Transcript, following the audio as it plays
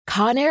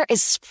Conair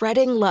is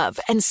spreading love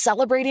and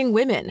celebrating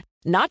women,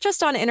 not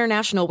just on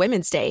International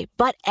Women's Day,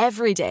 but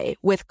every day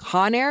with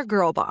Conair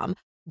Girl Bomb.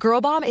 Girl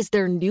Bomb is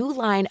their new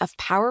line of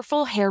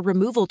powerful hair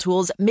removal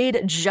tools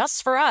made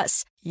just for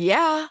us.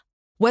 Yeah.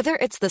 Whether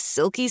it's the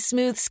silky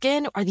smooth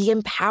skin or the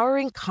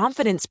empowering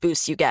confidence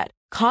boost you get,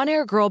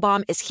 Conair Girl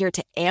Bomb is here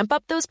to amp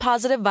up those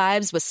positive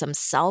vibes with some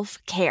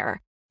self-care.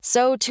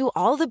 So to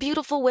all the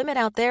beautiful women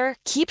out there,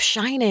 keep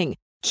shining,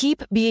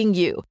 keep being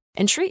you,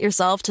 and treat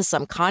yourself to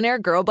some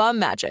Conair Girl Bomb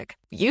magic.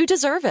 You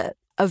deserve it.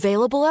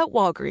 Available at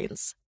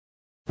Walgreens.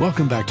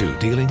 Welcome back to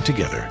Dealing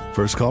Together.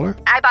 First caller?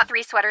 I bought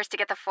 3 sweaters to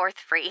get the 4th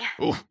free.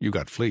 Oh, you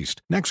got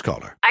fleeced. Next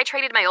caller? I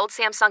traded my old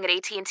Samsung at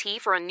AT&T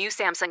for a new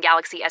Samsung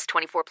Galaxy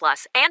S24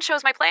 Plus and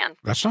shows my plan.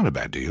 That's not a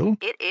bad deal.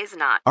 It is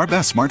not. Our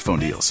best smartphone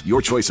deals. Your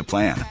choice of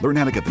plan. Learn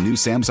how to get the new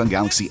Samsung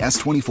Galaxy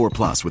S24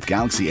 Plus with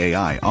Galaxy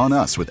AI on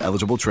us with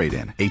eligible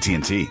trade-in.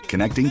 AT&T.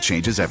 Connecting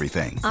changes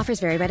everything. Offers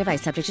vary by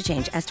device. Subject to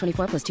change.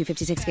 S24 plus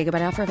 256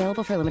 gigabyte offer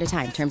available for a limited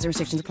time. Terms and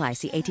restrictions apply.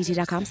 See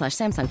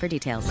att.com/Samsung for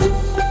details.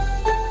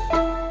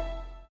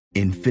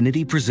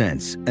 Infiniti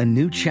presents a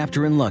new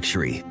chapter in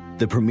luxury,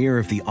 the premiere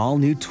of the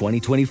all-new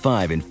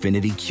 2025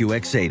 Infiniti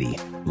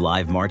QX80,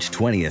 live March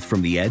 20th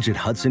from the Edge at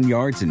Hudson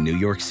Yards in New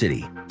York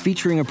City,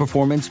 featuring a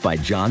performance by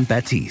Jon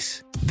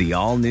Batiste. The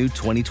all-new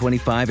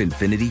 2025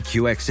 Infiniti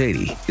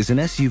QX80 is an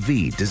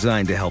SUV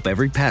designed to help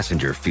every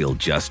passenger feel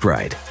just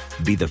right.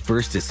 Be the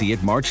first to see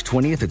it March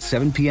 20th at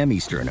 7 p.m.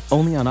 Eastern,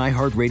 only on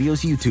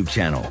iHeartRadio's YouTube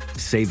channel.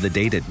 Save the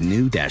date at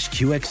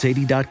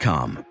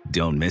new-QX80.com.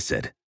 Don't miss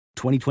it.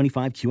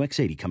 2025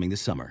 QX80 coming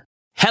this summer.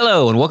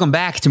 Hello, and welcome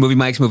back to Movie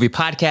Mike's Movie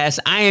Podcast.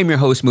 I am your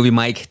host, Movie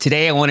Mike.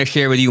 Today, I want to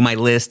share with you my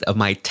list of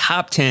my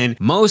top 10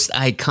 most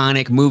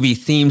iconic movie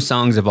theme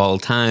songs of all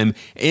time.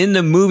 In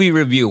the movie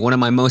review, one of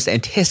my most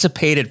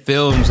anticipated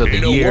films of the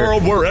year,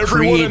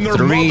 Creed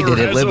 3, did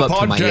it live up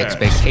to my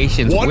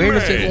expectations? Where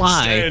does it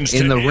lie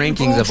in the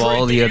rankings of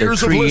all the other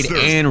Creed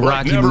and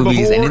Rocky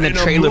movies? And in the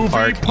trailer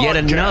park, yet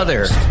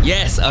another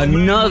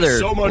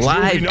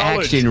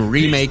live-action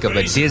remake of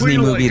a Disney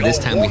movie. This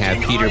time we have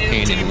Peter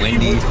Pan and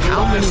Wendy.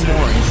 How many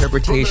more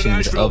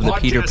interpretations of the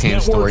Peter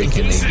Pan story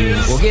can they do?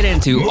 We'll get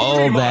into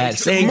all that.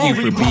 Thank you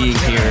for being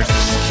here.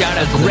 Shout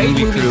out to the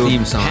movie crew.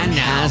 Theme song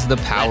has the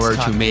power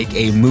to make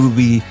a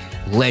movie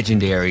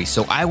legendary.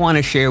 So I want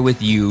to share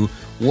with you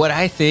what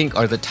I think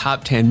are the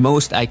top 10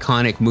 most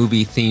iconic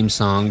movie theme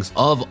songs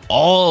of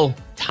all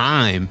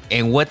time.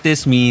 And what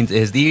this means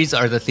is these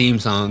are the theme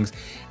songs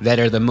that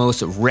are the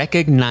most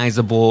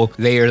recognizable.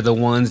 They are the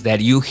ones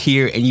that you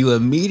hear and you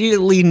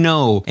immediately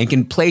know and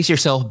can place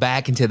yourself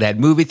back into that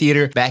movie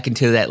theater, back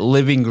into that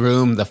living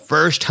room, the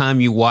first time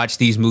you watch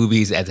these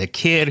movies as a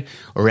kid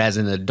or as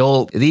an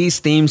adult. These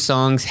theme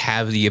songs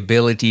have the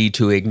ability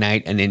to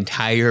ignite an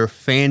entire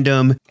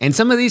fandom. And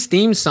some of these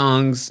theme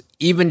songs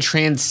even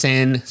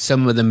transcend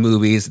some of the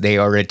movies they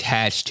are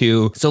attached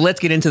to. So let's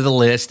get into the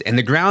list. And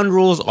the ground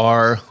rules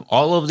are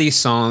all of these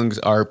songs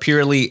are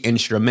purely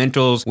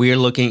instrumentals. We are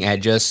looking at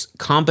just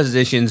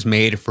compositions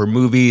made for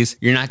movies.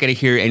 You're not going to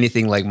hear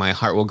anything like My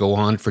Heart Will Go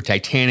On for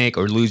Titanic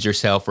or Lose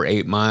Yourself for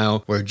 8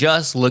 Mile. We're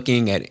just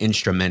looking at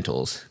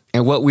instrumentals.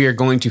 And what we are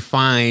going to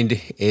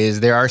find is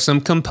there are some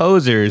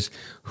composers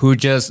who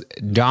just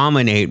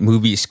dominate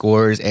movie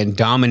scores and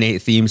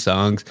dominate theme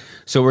songs.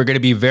 So we're going to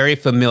be very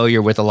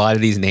familiar with a lot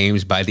of these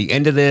names by the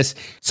end of this.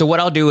 So what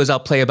I'll do is I'll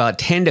play about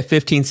 10 to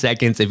 15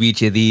 seconds of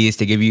each of these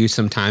to give you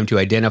some time to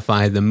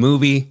identify the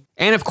movie.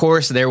 And of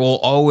course, there will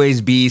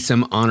always be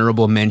some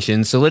honorable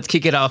mentions. So let's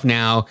kick it off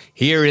now.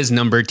 Here is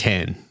number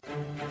 10.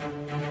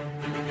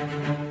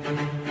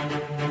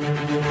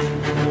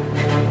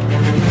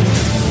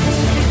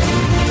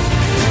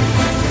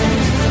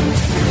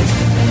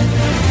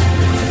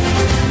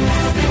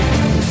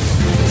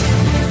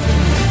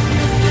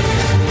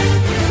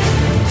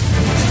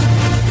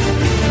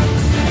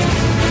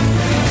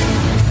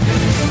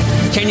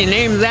 Can you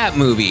name that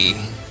movie?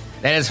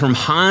 That is from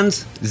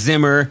Hans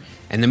Zimmer,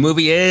 and the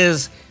movie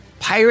is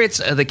Pirates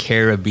of the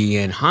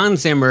Caribbean.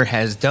 Hans Zimmer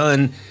has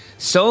done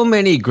so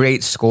many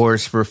great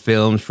scores for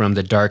films from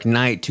The Dark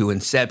Knight to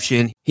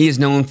Inception. He is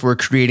known for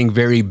creating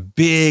very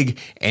big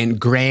and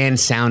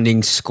grand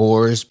sounding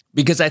scores.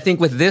 Because I think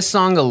with this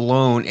song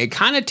alone, it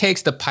kind of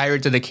takes the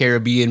Pirates of the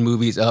Caribbean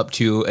movies up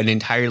to an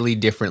entirely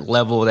different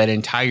level, that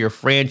entire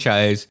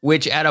franchise,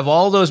 which out of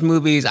all those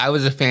movies, I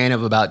was a fan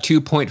of about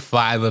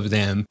 2.5 of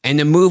them. And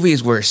the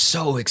movies were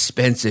so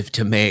expensive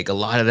to make. A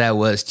lot of that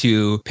was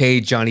to pay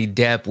Johnny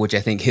Depp, which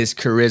I think his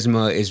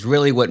charisma is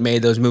really what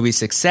made those movies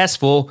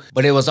successful.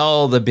 But it was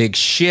all the big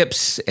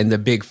ships and the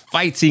big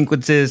fight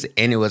sequences,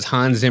 and it was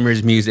Hans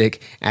Zimmer's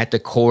music at the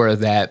core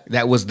of that.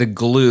 That was the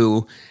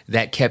glue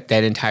that kept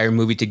that entire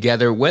movie together.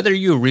 together, whether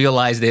you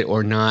realized it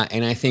or not.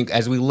 And I think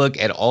as we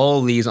look at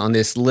all these on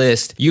this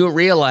list, you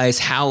realize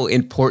how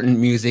important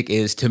music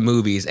is to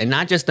movies, and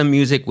not just the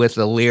music with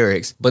the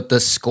lyrics, but the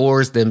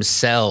scores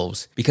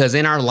themselves. Because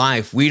in our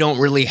life, we don't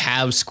really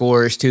have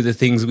scores to the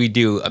things we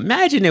do.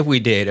 Imagine if we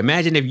did.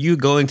 Imagine if you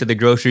going to the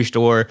grocery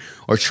store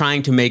or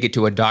trying to make it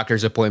to a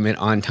doctor's appointment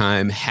on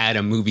time had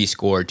a movie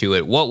score to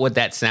it. What would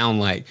that sound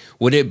like?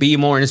 Would it be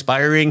more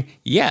inspiring?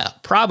 Yeah,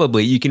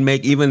 probably. You can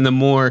make even the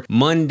more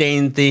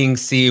mundane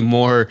things seem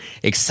more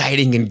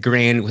exciting and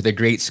grand with a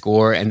great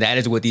score, and that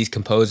is what these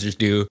composers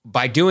do.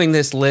 By doing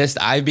this list,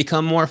 I've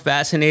become more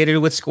fascinated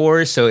with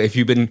scores. So if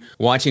you've been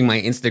watching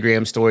my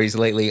Instagram stories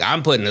lately,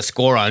 I'm putting a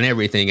score on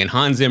everything, and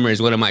Hans Zimmer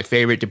is one of my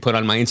favorite to put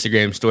on my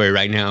Instagram story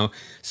right now.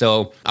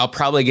 So I'll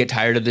probably get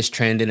tired of this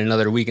trend in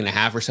another week and a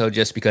half or so,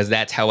 just because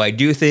that's how I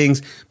do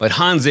things. But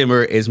Hans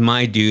Zimmer is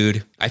my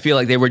dude. I feel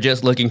like they were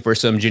just looking for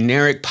some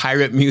generic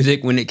pirate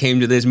music when it came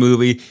to this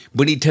movie,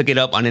 but he took it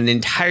up on an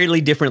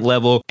entirely different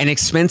level. An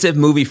expensive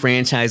movie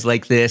franchise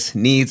like this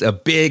needs a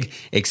big,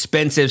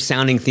 expensive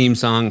sounding theme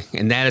song,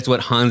 and that is what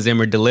Hans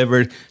Zimmer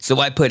delivered. So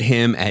I put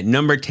him at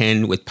number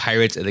 10 with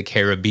Pirates of the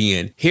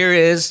Caribbean. Here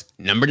is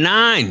number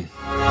 9.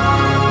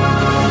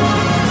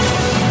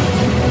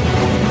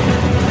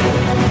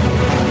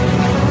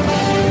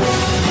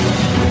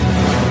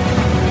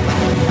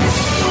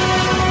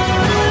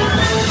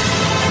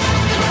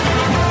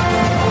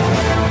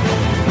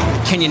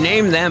 Can you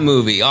name that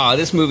movie? Oh,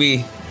 this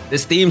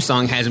theme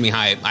song has me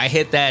hyped. I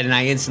hit that and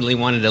I instantly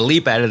wanted to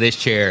leap out of this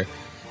chair.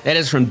 That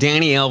is from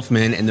Danny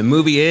Elfman, and the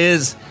movie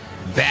is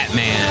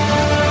Batman.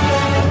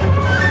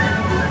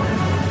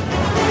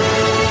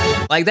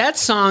 Like, that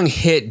song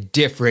hit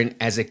different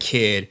as a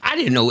kid. I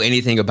didn't know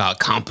anything about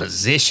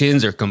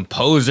compositions or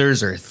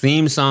composers or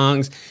theme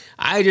songs.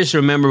 I just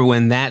remember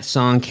when that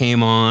song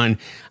came on,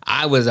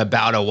 I was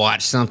about to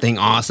watch something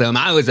awesome.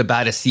 I was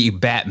about to see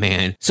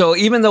Batman. So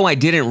even though I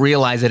didn't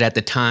realize it at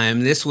the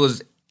time, this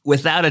was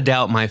without a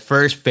doubt my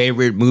first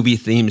favorite movie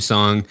theme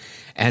song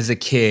as a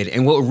kid.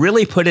 And what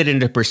really put it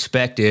into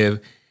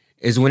perspective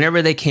is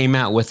whenever they came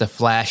out with a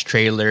Flash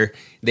trailer,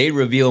 they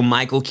reveal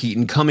Michael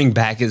Keaton coming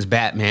back as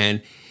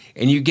Batman.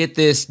 And you get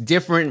this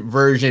different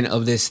version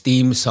of this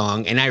theme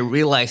song. And I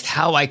realized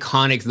how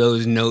iconic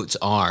those notes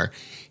are.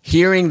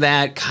 Hearing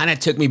that kind of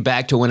took me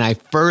back to when I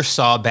first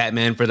saw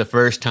Batman for the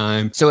first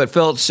time. So it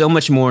felt so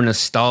much more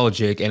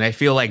nostalgic. And I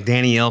feel like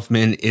Danny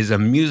Elfman is a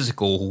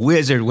musical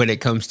wizard when it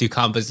comes to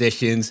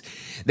compositions.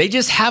 They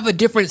just have a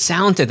different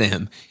sound to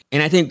them.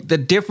 And I think the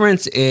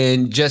difference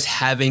in just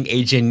having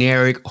a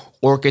generic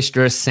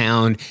orchestra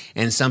sound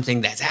and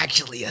something that's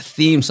actually a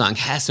theme song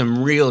has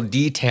some real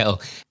detail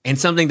and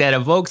something that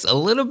evokes a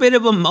little bit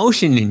of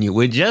emotion in you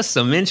with just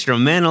some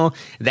instrumental.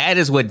 That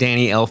is what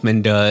Danny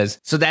Elfman does.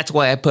 So that's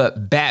why I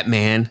put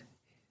Batman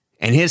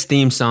and his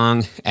theme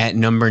song at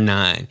number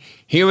 9.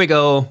 Here we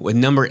go with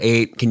number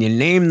 8. Can you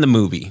name the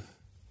movie?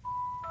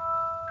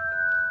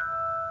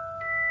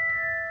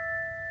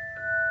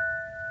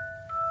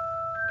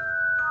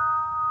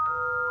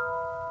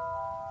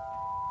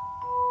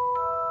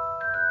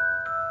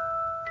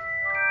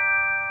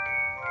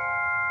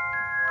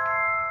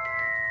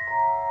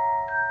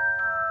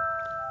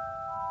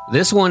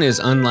 This one is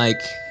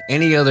unlike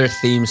any other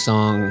theme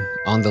song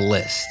on the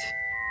list.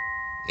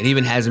 It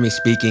even has me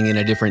speaking in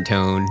a different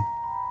tone.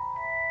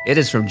 It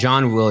is from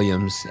John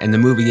Williams, and the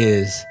movie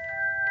is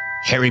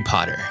Harry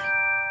Potter.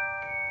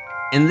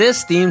 And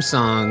this theme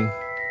song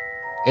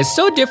is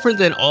so different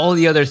than all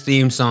the other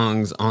theme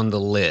songs on the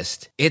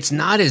list. It's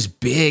not as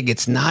big,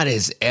 it's not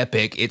as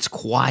epic, it's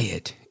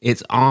quiet.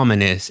 It's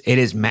ominous, it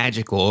is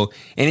magical,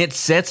 and it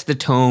sets the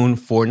tone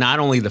for not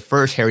only the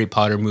first Harry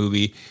Potter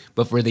movie,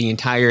 but for the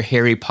entire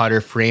Harry Potter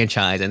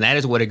franchise, and that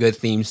is what a good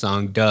theme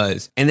song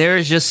does. And there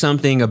is just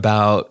something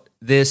about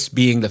this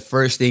being the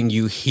first thing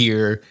you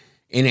hear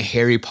in a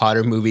Harry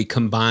Potter movie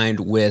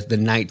combined with the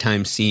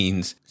nighttime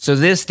scenes. So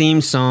this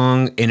theme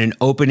song and an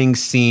opening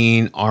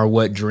scene are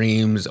what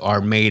dreams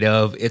are made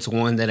of. It's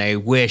one that I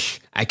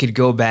wish I could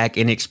go back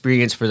and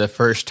experience for the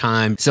first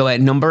time. So at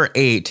number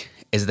 8,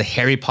 is the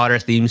Harry Potter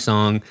theme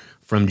song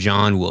from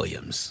John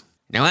Williams.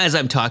 Now, as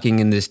I'm talking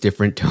in this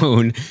different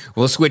tone,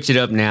 we'll switch it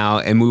up now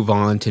and move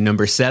on to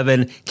number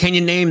 7. Can you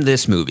name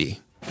this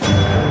movie?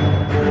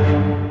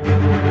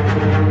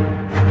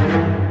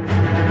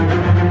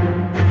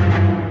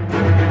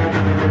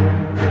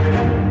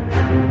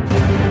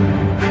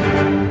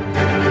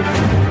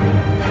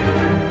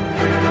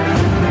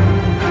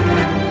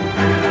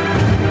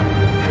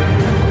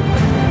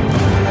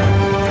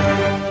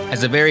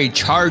 Has a very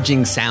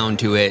charging sound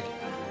to it.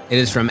 It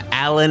is from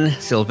Alan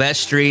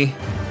Silvestri,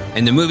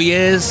 and the movie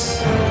is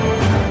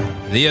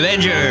The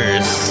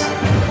Avengers.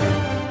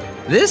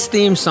 This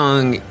theme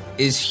song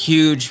is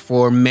huge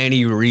for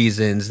many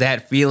reasons.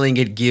 That feeling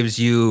it gives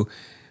you,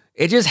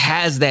 it just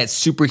has that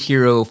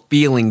superhero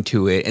feeling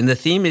to it. And the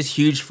theme is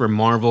huge for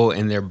Marvel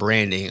and their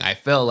branding. I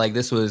felt like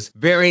this was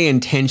very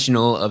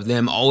intentional of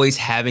them always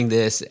having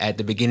this at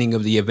the beginning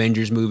of the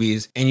Avengers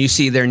movies. And you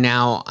see their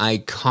now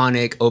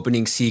iconic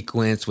opening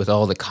sequence with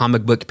all the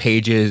comic book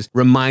pages,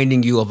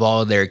 reminding you of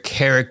all their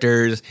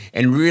characters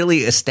and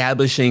really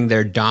establishing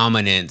their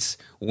dominance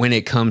when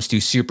it comes to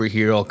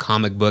superhero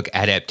comic book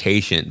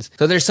adaptations.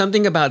 So there's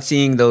something about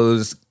seeing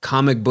those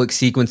comic book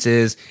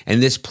sequences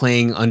and this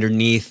playing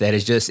underneath that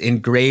is just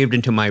engraved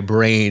into my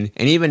brain.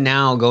 And even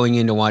now, going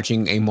into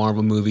watching a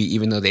Marvel movie,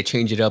 even though they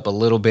change it up a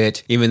little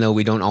bit, even though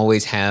we don't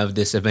always have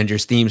this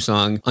Avengers theme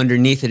song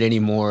underneath it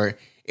anymore,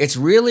 it's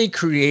really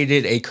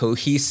created a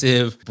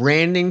cohesive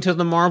branding to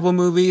the Marvel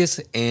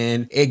movies,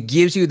 and it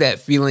gives you that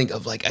feeling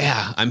of like,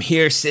 yeah, I'm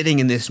here sitting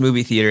in this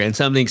movie theater and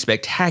something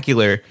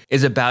spectacular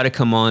is about to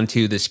come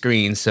onto the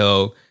screen.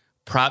 So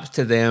props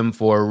to them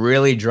for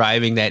really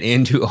driving that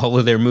into all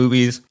of their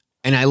movies.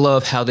 And I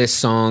love how this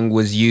song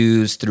was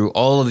used through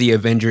all of the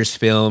Avengers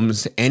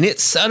films, and it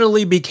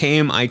subtly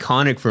became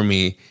iconic for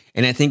me.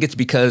 And I think it's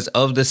because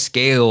of the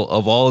scale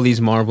of all of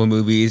these Marvel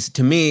movies.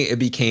 To me, it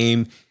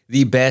became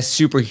the best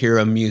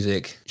superhero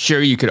music.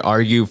 Sure, you could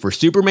argue for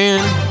Superman,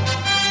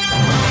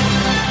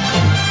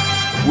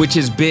 which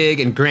is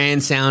big and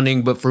grand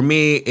sounding, but for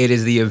me, it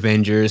is the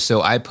Avengers,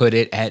 so I put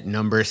it at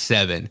number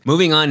 7.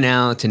 Moving on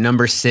now to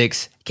number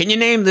 6. Can you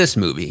name this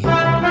movie?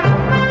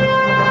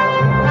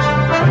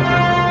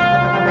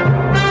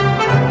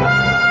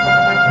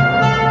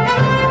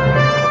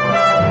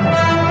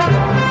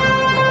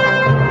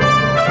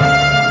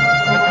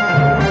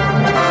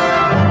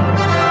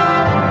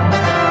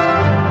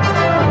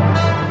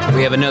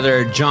 We have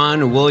another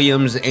John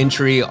Williams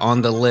entry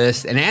on the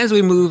list. And as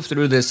we move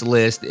through this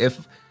list,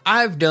 if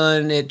I've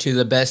done it to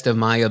the best of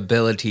my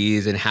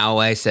abilities and how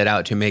I set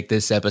out to make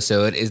this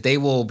episode, is they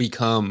will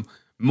become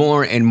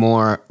more and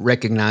more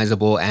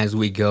recognizable as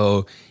we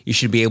go. You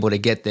should be able to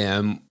get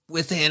them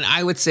within,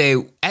 I would say,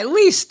 at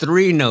least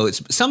 3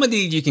 notes. Some of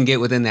these you can get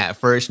within that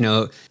first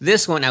note.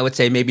 This one, I would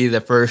say maybe the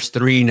first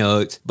 3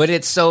 notes, but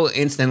it's so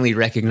instantly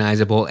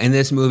recognizable. And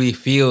this movie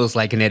feels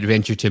like an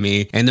adventure to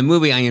me. And the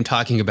movie I am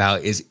talking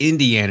about is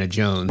Indiana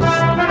Jones.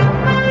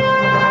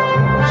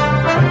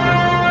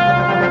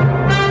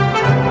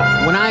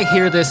 When I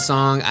hear this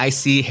song, I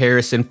see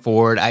Harrison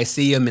Ford. I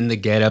see him in the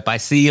getup. I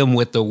see him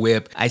with the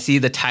whip. I see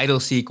the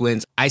title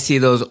sequence. I see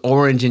those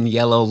orange and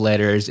yellow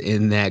letters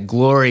in that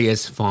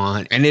glorious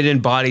font. And it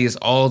embodies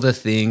all the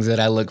things that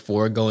I look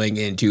for going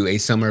into a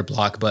summer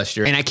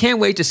blockbuster. And I can't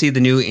wait to see the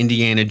new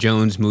Indiana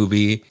Jones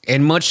movie.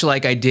 And much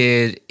like I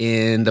did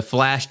in the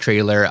Flash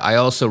trailer, I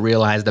also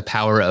realized the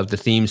power of the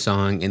theme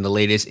song in the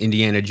latest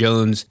Indiana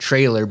Jones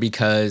trailer,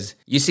 because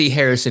you see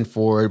Harrison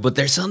Ford, but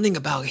there's something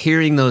about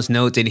hearing those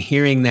notes and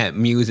hearing that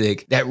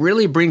music that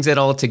really brings it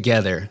all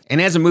together.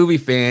 And as a movie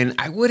fan,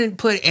 I wouldn't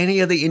put any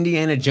of the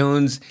Indiana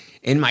Jones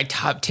in my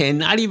top 10,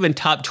 not even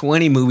top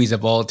 20 movies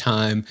of all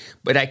time,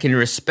 but I can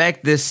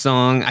respect this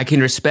song. I can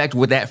respect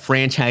what that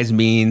franchise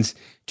means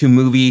to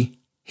movie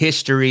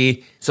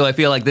history. So I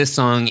feel like this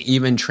song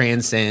even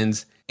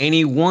transcends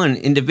any one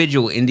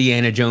individual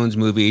Indiana Jones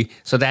movie.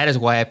 So that is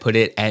why I put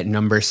it at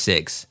number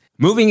 6.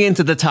 Moving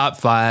into the top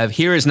 5,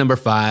 here is number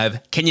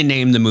 5. Can you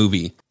name the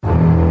movie?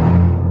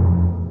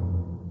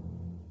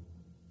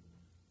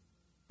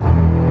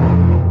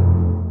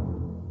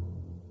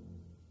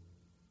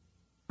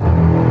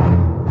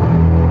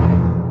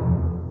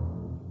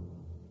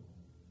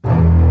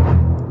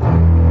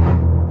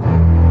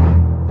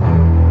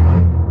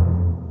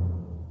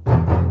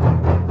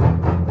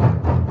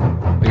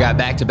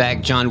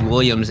 Back-to-back John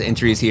Williams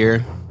entries here.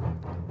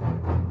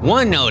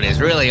 One note is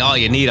really all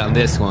you need on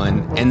this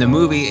one, and the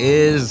movie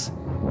is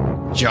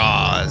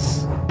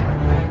Jaws.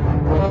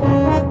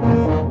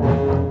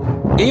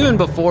 Even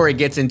before it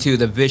gets into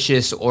the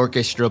vicious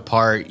orchestra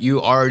part,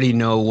 you already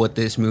know what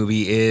this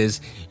movie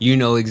is. You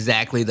know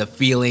exactly the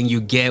feeling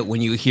you get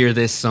when you hear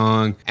this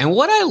song. And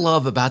what I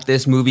love about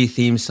this movie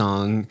theme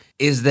song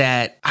is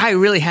that I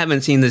really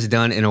haven't seen this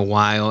done in a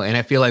while, and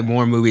I feel like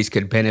more movies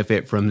could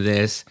benefit from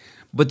this.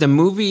 But the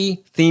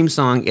movie theme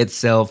song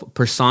itself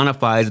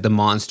personifies the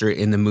monster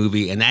in the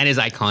movie, and that is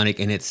iconic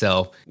in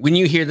itself. When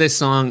you hear this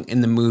song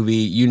in the movie,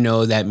 you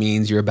know that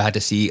means you're about to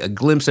see a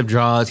glimpse of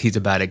Jaws. He's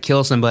about to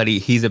kill somebody.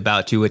 He's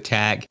about to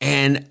attack.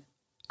 And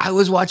I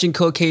was watching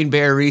Cocaine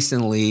Bear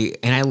recently,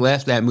 and I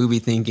left that movie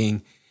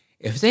thinking,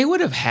 if they would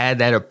have had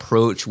that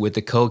approach with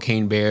the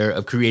Cocaine Bear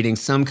of creating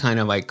some kind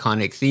of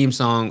iconic theme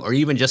song or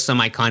even just some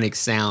iconic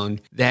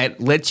sound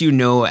that lets you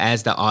know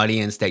as the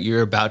audience that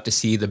you're about to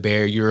see the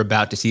bear, you're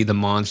about to see the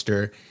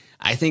monster,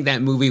 I think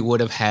that movie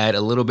would have had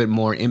a little bit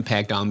more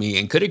impact on me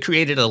and could have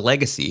created a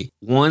legacy,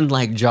 one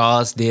like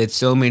Jaws did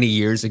so many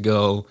years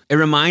ago. It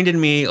reminded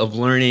me of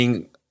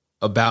learning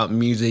about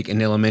music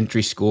in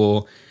elementary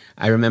school.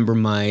 I remember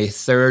my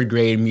 3rd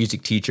grade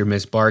music teacher,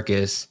 Miss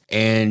Barkus,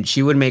 and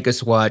she would make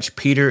us watch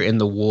Peter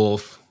and the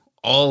Wolf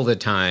all the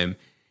time.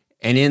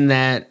 And in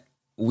that,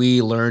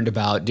 we learned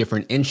about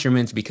different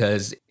instruments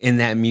because in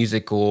that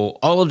musical,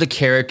 all of the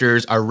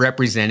characters are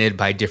represented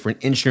by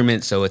different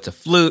instruments. So it's a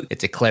flute,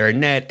 it's a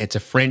clarinet, it's a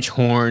French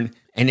horn.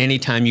 And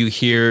anytime you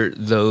hear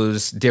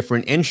those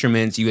different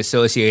instruments, you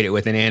associate it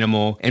with an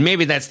animal. And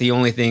maybe that's the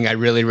only thing I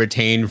really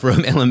retained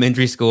from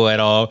elementary school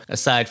at all,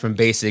 aside from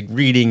basic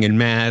reading and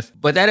math.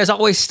 But that has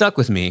always stuck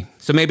with me.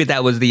 So maybe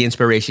that was the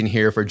inspiration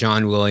here for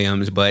John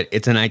Williams. But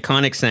it's an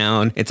iconic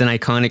sound, it's an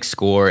iconic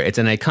score, it's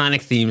an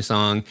iconic theme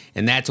song,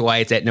 and that's why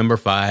it's at number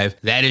 5.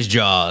 That is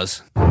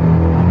Jaws.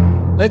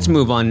 Let's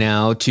move on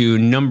now to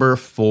number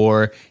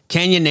 4.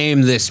 Can you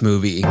name this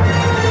movie?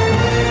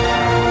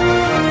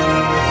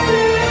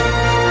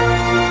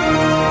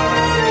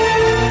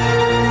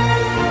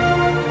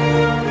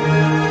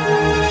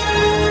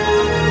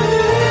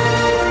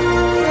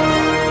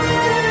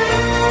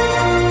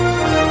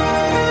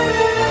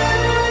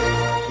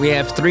 We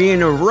have 3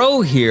 in a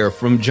row here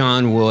from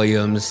John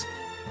Williams.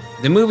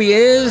 The movie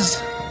is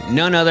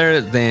none other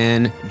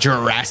than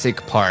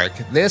Jurassic Park.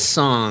 This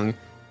song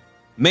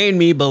made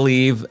me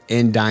believe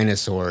in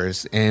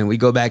dinosaurs. And we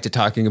go back to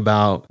talking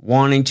about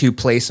wanting to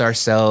place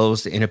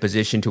ourselves in a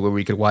position to where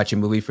we could watch a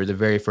movie for the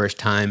very first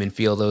time and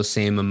feel those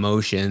same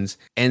emotions.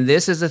 And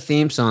this is a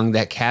theme song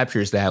that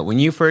captures that. When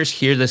you first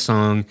hear the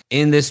song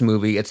in this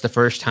movie, it's the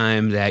first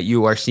time that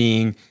you are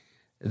seeing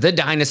the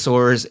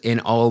dinosaurs in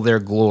all their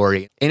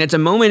glory. And it's a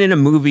moment in a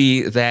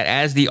movie that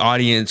as the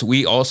audience,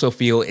 we also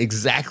feel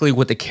exactly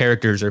what the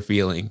characters are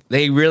feeling.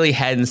 They really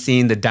hadn't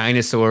seen the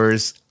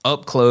dinosaurs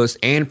up close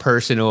and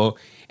personal,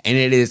 and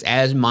it is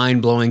as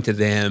mind-blowing to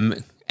them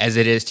as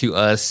it is to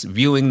us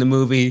viewing the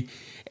movie.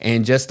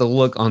 And just the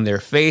look on their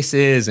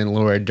faces and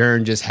Laura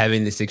Dern just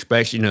having this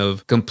expression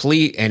of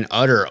complete and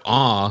utter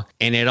awe.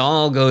 And it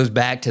all goes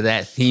back to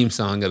that theme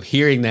song of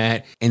hearing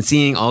that and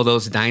seeing all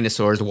those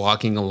dinosaurs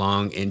walking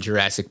along in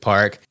Jurassic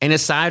Park. And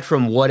aside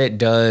from what it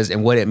does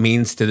and what it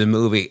means to the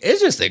movie, it's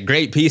just a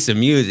great piece of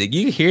music.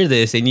 You hear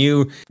this and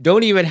you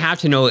don't even have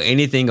to know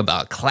anything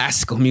about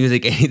classical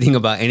music, anything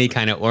about any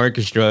kind of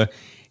orchestra.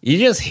 You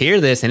just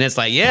hear this and it's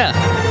like, yeah,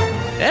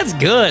 that's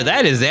good.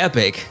 That is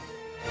epic.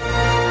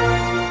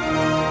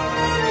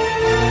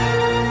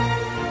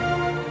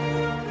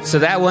 So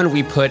that one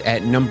we put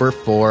at number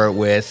 4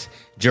 with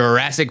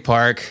Jurassic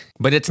Park,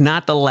 but it's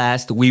not the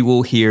last we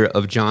will hear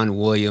of John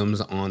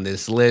Williams on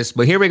this list.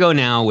 But here we go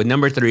now with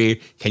number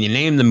 3. Can you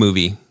name the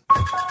movie?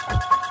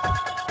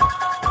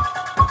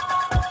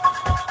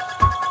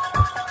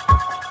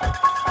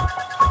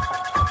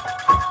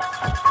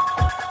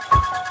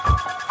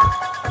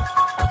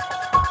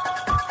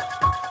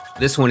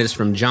 This one is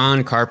from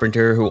John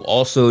Carpenter, who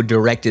also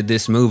directed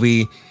this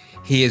movie.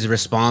 He is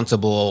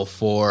responsible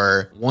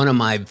for one of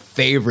my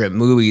favorite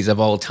movies of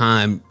all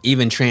time,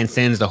 even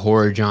transcends the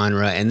horror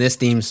genre, and this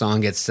theme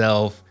song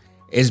itself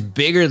is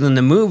bigger than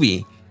the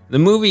movie. The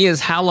movie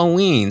is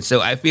Halloween,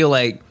 so I feel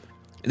like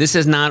this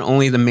is not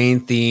only the main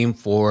theme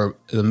for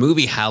the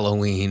movie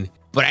Halloween,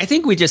 but I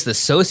think we just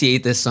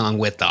associate this song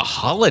with the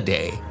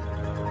holiday.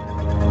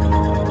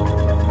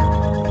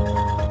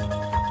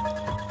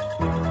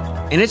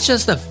 And it's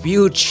just a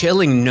few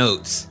chilling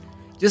notes.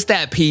 Just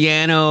that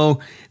piano,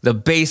 the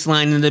bass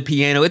line in the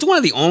piano. It's one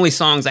of the only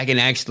songs I can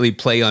actually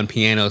play on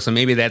piano, so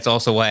maybe that's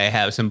also why I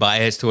have some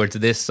bias towards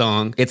this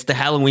song. It's the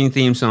Halloween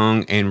theme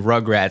song and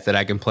Rugrats that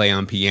I can play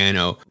on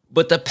piano.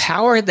 But the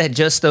power that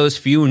just those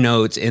few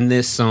notes in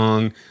this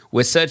song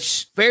with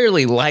such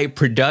fairly light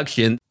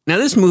production. Now,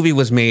 this movie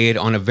was made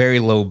on a very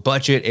low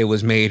budget. It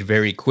was made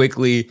very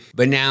quickly,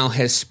 but now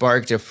has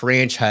sparked a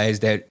franchise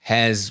that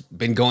has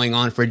been going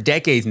on for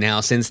decades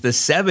now, since the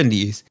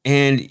 70s.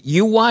 And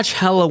you watch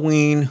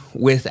Halloween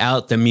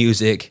without the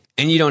music,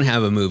 and you don't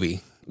have a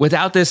movie.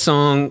 Without this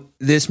song,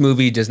 this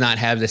movie does not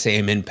have the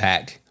same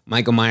impact.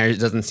 Michael Myers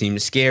doesn't seem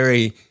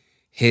scary.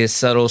 His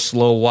subtle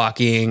slow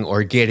walking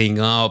or getting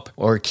up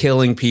or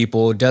killing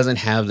people doesn't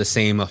have the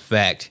same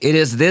effect. It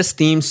is this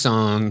theme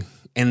song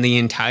and the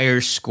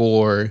entire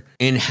score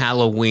in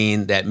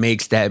Halloween that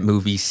makes that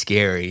movie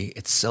scary.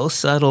 It's so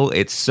subtle,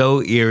 it's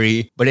so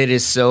eerie, but it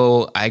is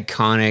so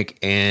iconic,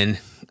 and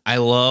I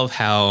love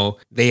how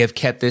they have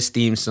kept this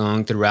theme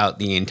song throughout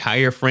the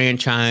entire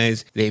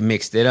franchise. They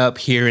mixed it up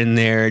here and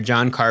there.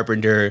 John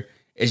Carpenter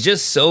is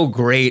just so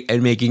great at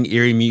making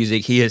eerie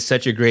music. He is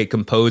such a great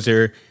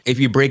composer. If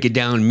you break it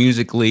down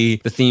musically,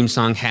 the theme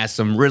song has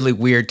some really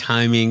weird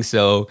timing,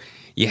 so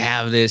you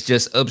have this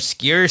just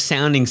obscure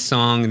sounding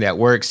song that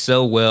works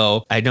so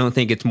well. I don't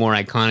think it's more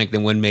iconic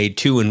than one made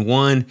 2 in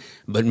 1,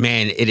 but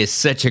man, it is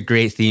such a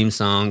great theme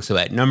song. So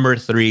at number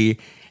 3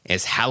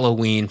 is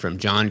Halloween from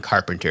John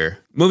Carpenter.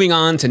 Moving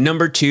on to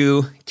number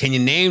 2, can you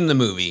name the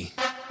movie?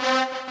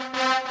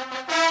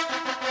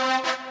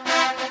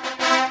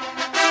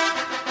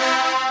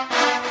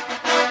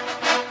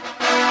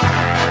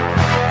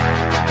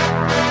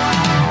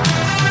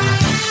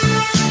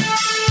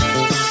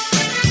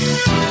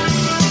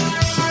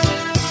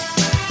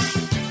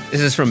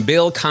 This is from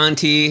Bill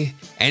Conti,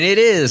 and it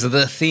is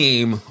the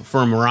theme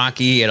from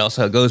Rocky. It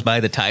also goes by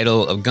the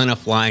title of Gonna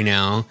Fly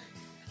Now.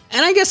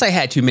 And I guess I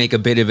had to make a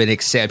bit of an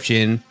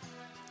exception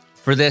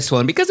for this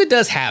one because it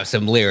does have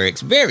some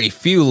lyrics, very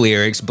few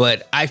lyrics,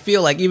 but I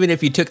feel like even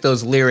if you took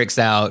those lyrics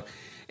out,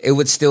 it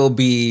would still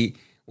be,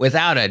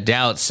 without a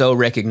doubt, so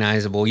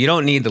recognizable. You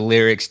don't need the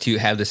lyrics to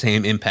have the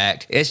same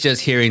impact. It's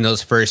just hearing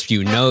those first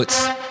few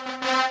notes.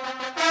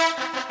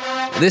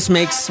 This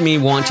makes me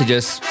want to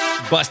just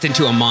bust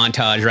into a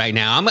montage right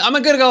now. I'm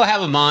gonna go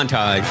have a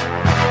montage.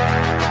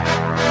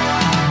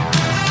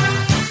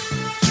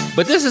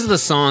 But this is the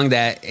song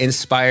that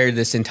inspired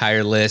this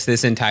entire list,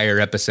 this entire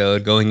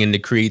episode going into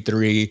Creed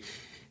 3.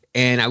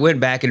 And I went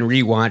back and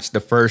rewatched the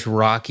first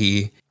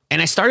Rocky,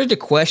 and I started to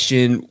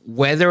question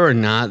whether or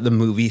not the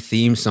movie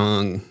theme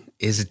song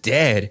is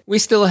dead. We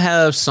still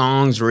have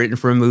songs written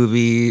for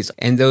movies,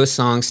 and those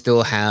songs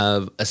still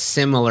have a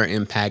similar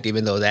impact,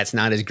 even though that's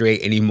not as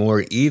great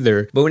anymore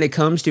either. But when it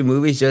comes to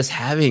movies just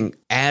having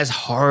as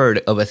hard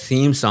of a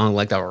theme song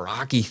like the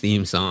Rocky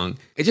theme song,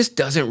 it just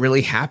doesn't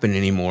really happen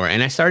anymore.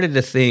 And I started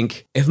to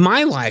think, if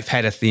my life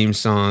had a theme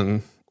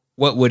song,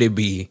 what would it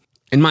be?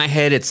 In my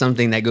head, it's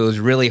something that goes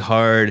really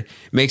hard,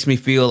 makes me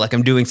feel like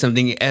I'm doing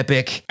something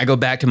epic. I go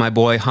back to my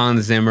boy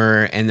Hans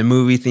Zimmer, and the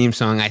movie theme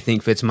song I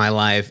think fits my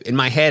life, in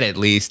my head at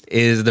least,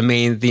 is the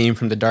main theme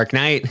from The Dark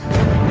Knight.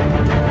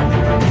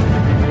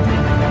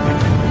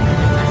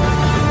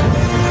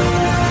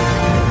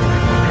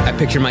 I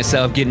picture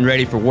myself getting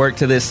ready for work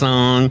to this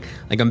song,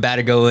 like I'm about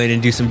to go in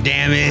and do some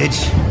damage,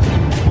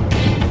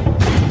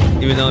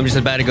 even though I'm just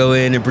about to go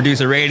in and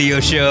produce a radio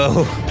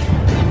show.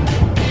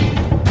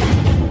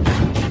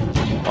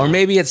 Or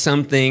maybe it's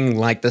something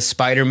like the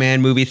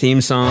Spider-Man movie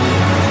theme song.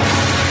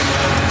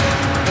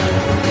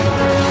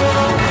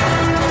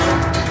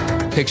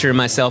 Picturing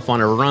myself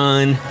on a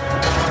run,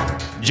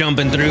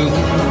 jumping through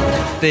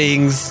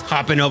things,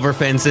 hopping over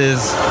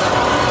fences.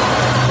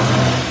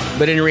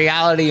 But in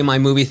reality, my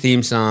movie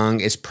theme song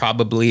is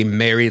probably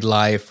Married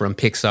Life from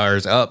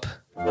Pixar's Up.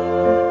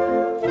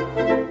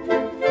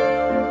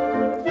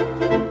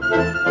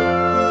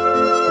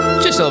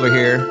 Just over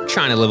here,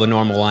 trying to live a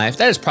normal life.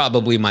 That is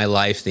probably my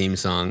life theme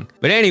song.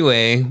 But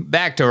anyway,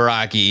 back to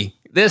Rocky.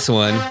 This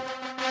one.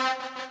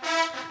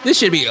 This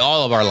should be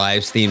all of our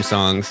lives' theme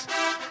songs.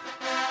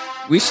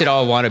 We should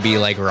all want to be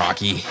like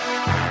Rocky.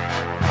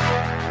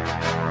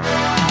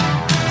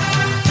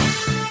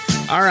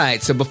 All right,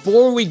 so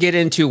before we get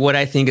into what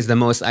I think is the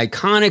most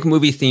iconic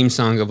movie theme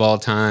song of all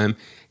time,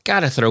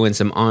 gotta throw in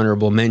some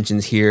honorable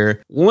mentions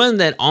here. One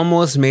that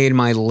almost made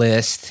my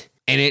list,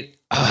 and it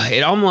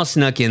almost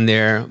snuck in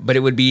there, but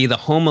it would be the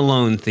Home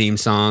Alone theme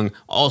song,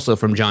 also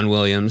from John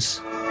Williams.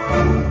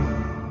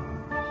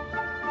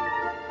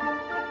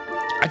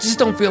 I just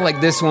don't feel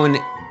like this one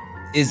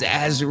is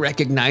as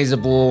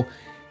recognizable.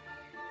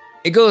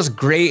 It goes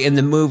great in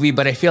the movie,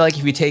 but I feel like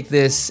if you take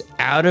this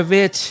out of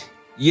it,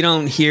 you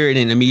don't hear it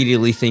and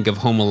immediately think of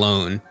Home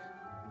Alone.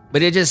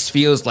 But it just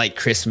feels like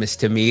Christmas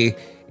to me.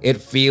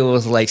 It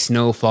feels like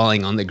snow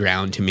falling on the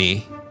ground to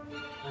me.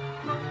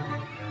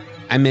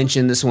 I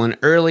mentioned this one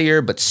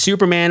earlier, but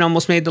Superman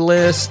almost made the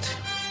list.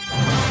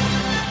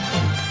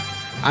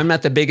 I'm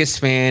not the biggest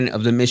fan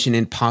of the Mission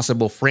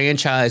Impossible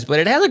franchise, but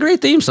it has a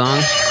great theme song.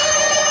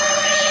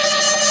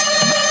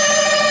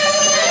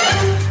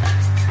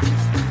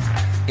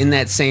 In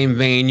that same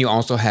vein, you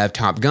also have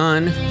Top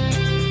Gun.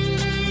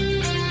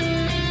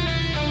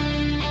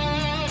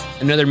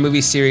 Another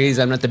movie series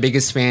I'm not the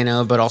biggest fan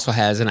of, but also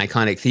has an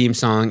iconic theme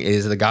song,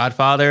 is The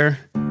Godfather.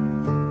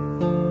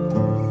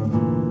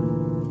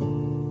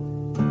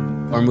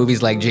 Or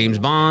movies like James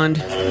Bond.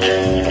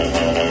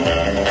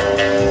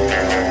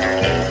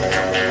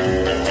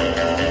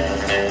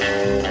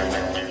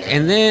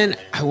 And then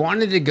I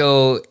wanted to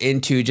go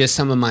into just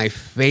some of my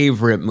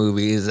favorite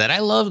movies that I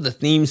love the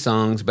theme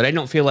songs, but I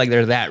don't feel like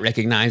they're that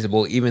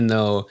recognizable, even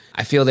though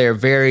I feel they're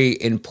very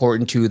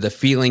important to the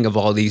feeling of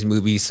all these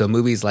movies. So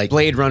movies like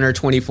Blade Runner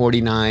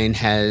 2049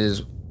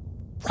 has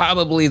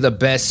probably the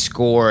best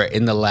score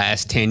in the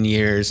last 10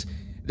 years.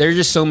 There's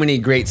just so many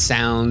great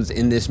sounds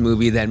in this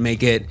movie that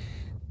make it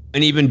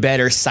an even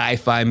better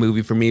sci-fi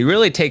movie for me. It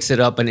really takes it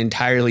up an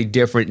entirely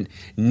different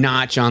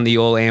notch on the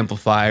old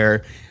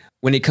amplifier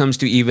when it comes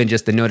to even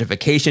just the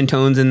notification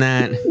tones in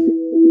that.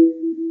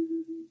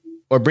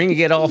 Or bringing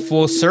it all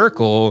full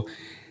circle,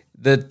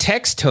 the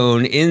text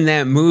tone in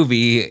that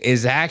movie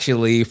is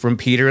actually from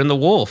Peter and the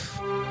Wolf.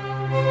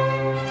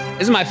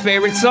 This is my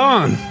favorite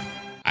song.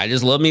 I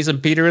just love me some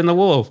Peter and the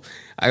Wolf.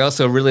 I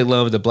also really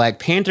love the Black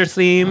Panther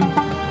theme.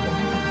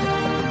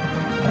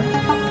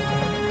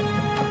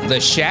 The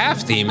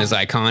Shaft theme is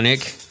iconic.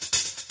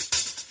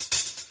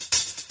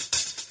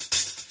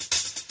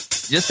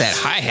 Just that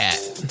hi-hat.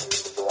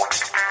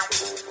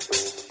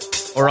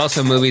 Or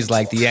also movies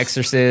like The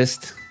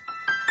Exorcist.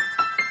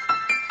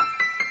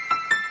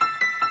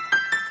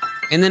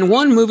 And then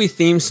one movie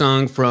theme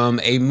song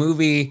from a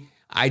movie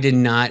I did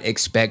not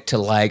expect to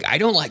like. I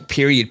don't like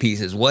period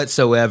pieces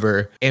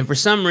whatsoever. And for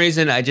some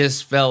reason, I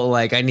just felt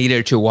like I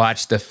needed to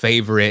watch The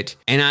Favorite.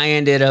 And I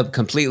ended up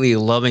completely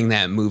loving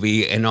that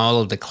movie and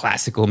all of the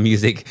classical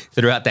music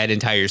throughout that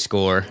entire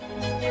score.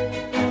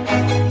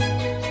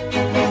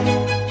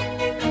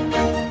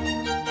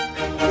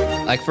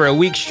 Like for a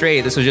week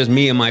straight, this was just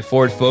me and my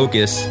Ford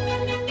Focus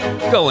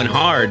going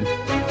hard.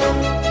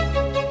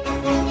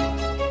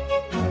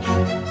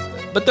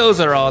 But those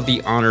are all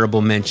the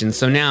honorable mentions.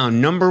 So now,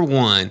 number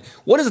one,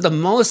 what is the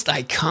most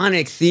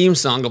iconic theme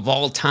song of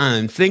all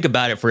time? Think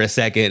about it for a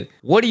second.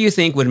 What do you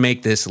think would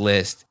make this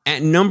list?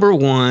 At number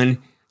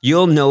one,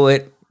 you'll know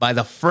it by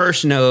the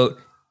first note.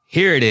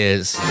 Here it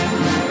is.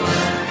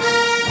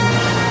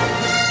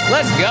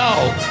 Let's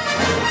go.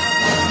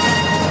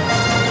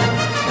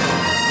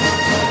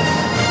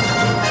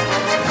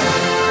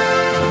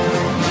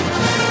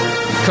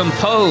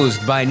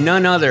 Composed by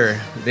none other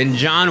than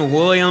John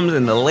Williams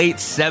in the late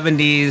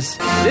 70s.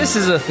 This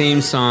is a theme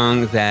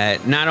song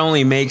that not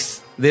only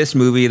makes this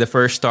movie the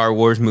first Star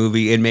Wars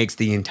movie, it makes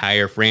the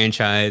entire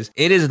franchise.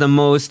 It is the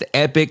most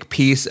epic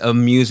piece of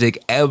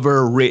music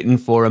ever written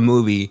for a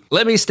movie.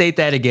 Let me state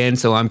that again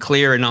so I'm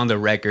clear and on the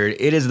record.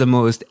 It is the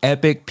most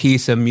epic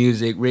piece of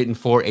music written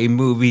for a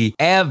movie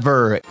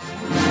ever.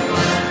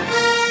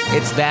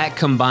 It's that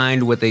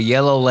combined with the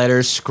yellow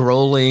letters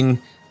scrolling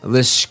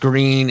the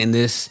screen and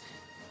this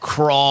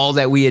crawl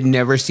that we had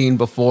never seen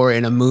before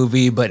in a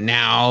movie, but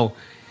now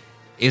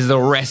is the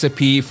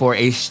recipe for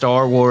a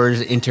Star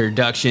Wars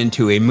introduction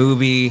to a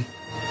movie.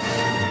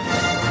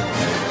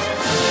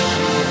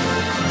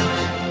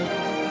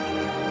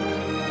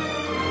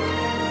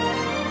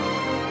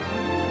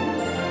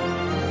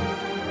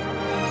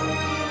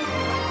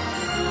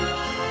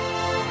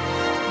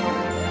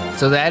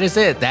 So that is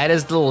it. That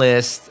is the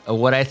list of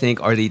what I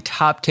think are the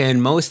top 10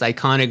 most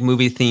iconic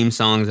movie theme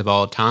songs of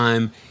all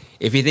time.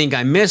 If you think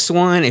I missed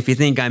one, if you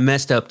think I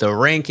messed up the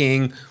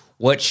ranking,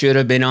 what should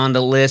have been on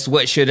the list,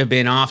 what should have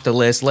been off the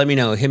list, let me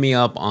know. Hit me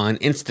up on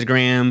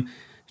Instagram,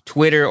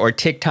 Twitter, or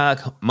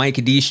TikTok, Mike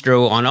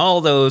Distro on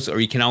all those, or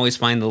you can always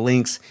find the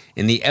links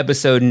in the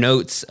episode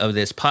notes of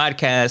this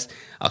podcast.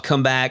 I'll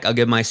come back. I'll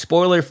give my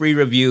spoiler-free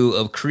review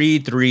of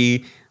Creed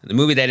 3, the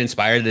movie that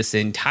inspired this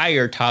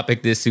entire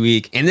topic this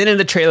week. And then in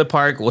the trailer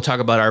park, we'll talk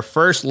about our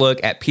first look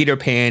at Peter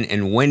Pan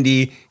and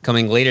Wendy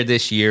coming later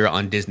this year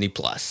on Disney+.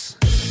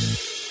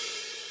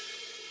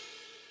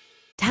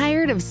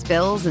 Tired of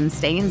spills and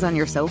stains on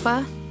your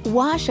sofa?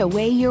 Wash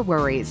away your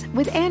worries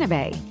with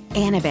Anabei.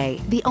 Anabei,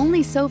 the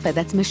only sofa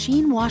that's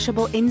machine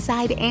washable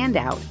inside and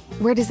out,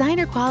 where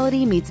designer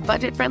quality meets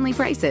budget-friendly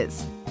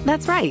prices.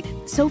 That's right,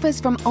 sofas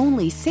from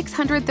only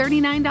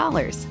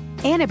 $639.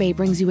 Anabei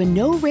brings you a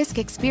no-risk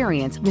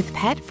experience with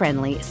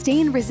pet-friendly,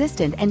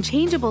 stain-resistant, and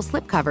changeable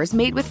slipcovers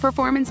made with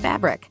performance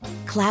fabric,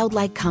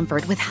 cloud-like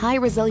comfort with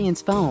high-resilience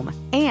foam,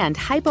 and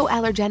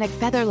hypoallergenic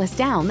featherless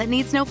down that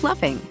needs no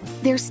fluffing.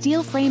 Their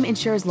steel frame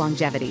ensures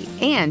longevity,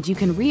 and you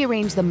can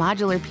rearrange the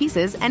modular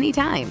pieces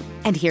anytime.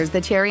 And here's the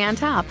cherry on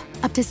top,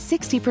 up to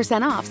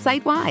 60% off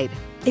site-wide.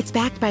 It's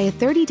backed by a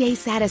 30-day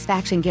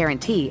satisfaction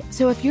guarantee,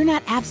 so if you're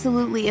not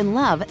absolutely in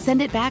love,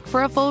 send it back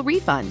for a full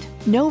refund.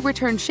 No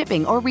return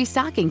shipping or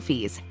restocking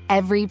fees.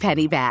 Every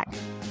penny back.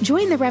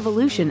 Join the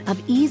revolution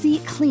of easy,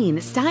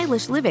 clean,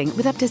 stylish living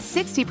with up to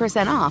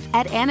 60% off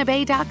at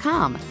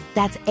anabei.com.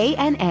 That's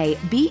ANABEI.com.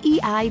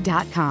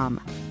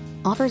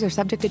 Offers are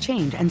subject to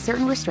change and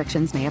certain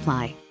restrictions may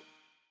apply.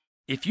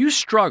 If you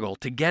struggle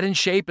to get in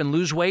shape and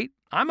lose weight,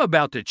 I'm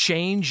about to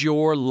change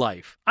your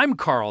life. I'm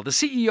Carl, the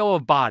CEO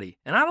of Body,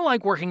 and I don't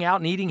like working out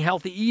and eating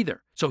healthy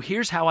either. So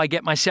here's how I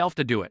get myself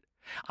to do it.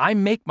 I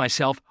make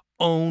myself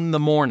own the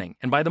morning.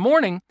 And by the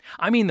morning,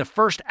 I mean the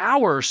first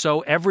hour or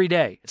so every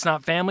day. It's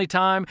not family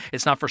time.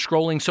 It's not for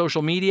scrolling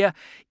social media.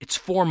 It's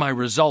for my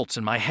results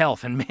and my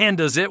health. And man,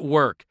 does it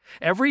work.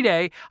 Every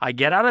day, I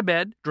get out of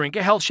bed, drink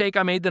a health shake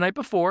I made the night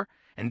before,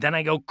 and then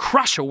I go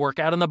crush a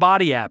workout in the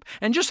Body app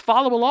and just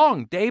follow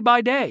along day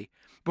by day.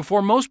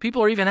 Before most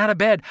people are even out of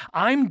bed,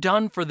 I'm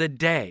done for the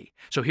day.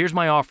 So here's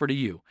my offer to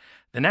you.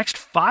 The next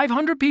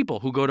 500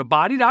 people who go to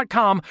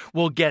Body.com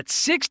will get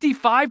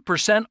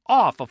 65%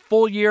 off a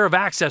full year of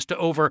access to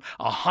over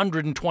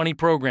 120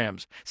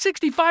 programs.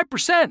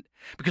 65%!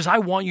 Because I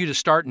want you to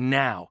start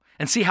now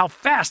and see how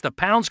fast the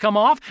pounds come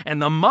off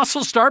and the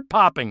muscles start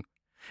popping.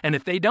 And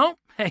if they don't,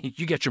 hey,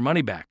 you get your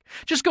money back.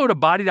 Just go to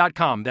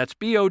Body.com, that's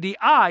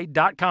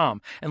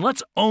BODI.com, and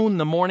let's own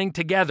the morning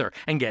together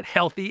and get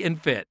healthy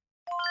and fit.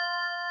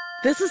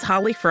 This is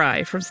Holly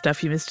Fry from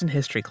Stuff You Missed in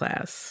History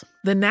class.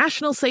 The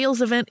national sales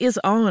event is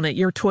on at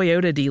your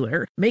Toyota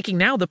dealer, making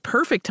now the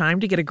perfect time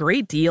to get a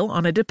great deal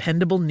on a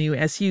dependable new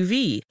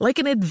SUV, like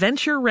an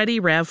adventure-ready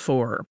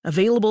RAV4.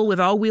 Available with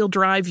all-wheel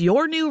drive,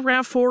 your new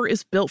RAV4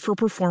 is built for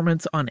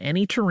performance on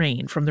any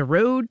terrain, from the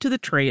road to the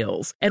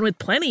trails. And with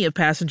plenty of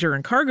passenger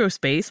and cargo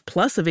space,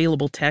 plus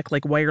available tech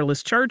like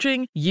wireless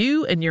charging,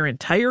 you and your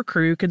entire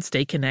crew can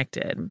stay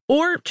connected.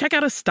 Or check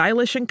out a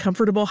stylish and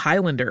comfortable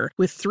Highlander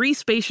with 3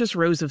 spacious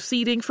rows of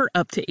seating for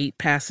up to 8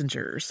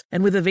 passengers.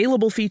 And with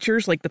available features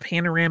features like the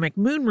panoramic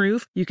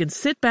moonroof, you can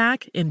sit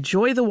back,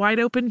 enjoy the wide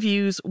open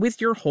views with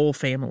your whole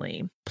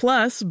family.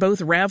 Plus, both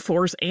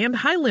RAV4s and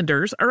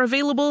Highlanders are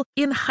available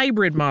in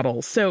hybrid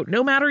models, so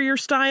no matter your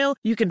style,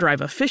 you can drive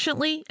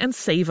efficiently and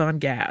save on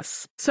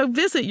gas. So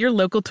visit your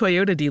local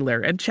Toyota dealer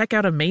and check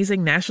out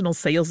amazing national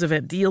sales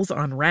event deals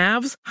on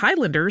RAVs,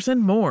 Highlanders,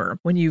 and more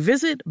when you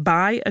visit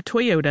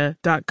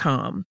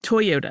buyatoyota.com.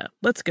 Toyota,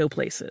 let's go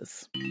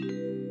places.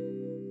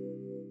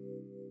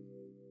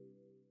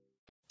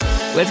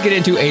 Let's get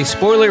into a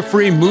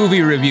spoiler-free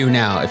movie review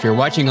now. If you're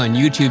watching on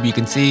YouTube, you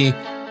can see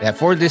that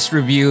for this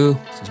review,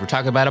 since we're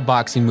talking about a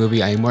boxing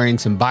movie, I am wearing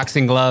some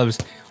boxing gloves.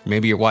 Or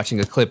maybe you're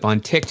watching a clip on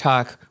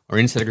TikTok or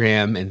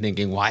Instagram and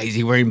thinking, why is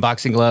he wearing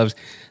boxing gloves?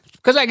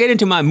 Because I get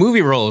into my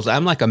movie roles.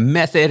 I'm like a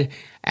method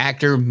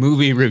actor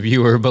movie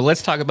reviewer. But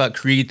let's talk about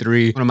Creed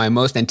 3, one of my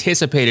most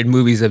anticipated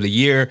movies of the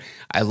year.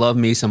 I love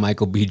me some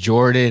Michael B.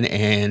 Jordan,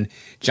 and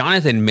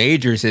Jonathan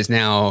Majors is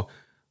now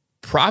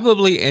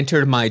probably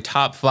entered my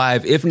top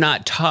 5, if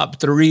not top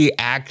 3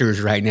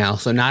 actors right now.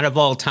 So not of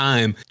all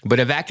time, but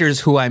of actors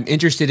who I'm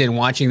interested in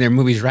watching their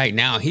movies right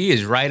now. He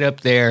is right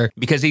up there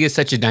because he is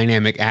such a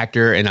dynamic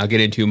actor, and I'll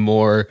get into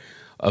more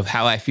of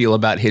how I feel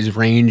about his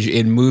range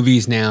in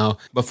movies now.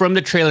 But from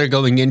the trailer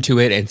going into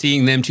it and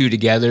seeing them two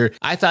together,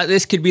 I thought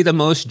this could be the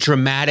most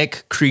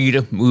dramatic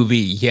Creed movie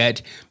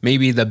yet,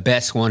 maybe the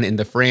best one in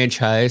the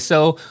franchise.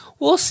 So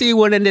we'll see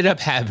what ended up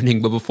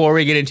happening. But before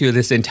we get into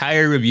this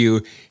entire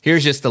review,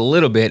 here's just a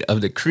little bit of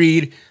the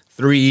Creed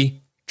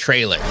 3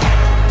 trailer.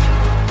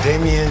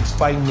 Damien's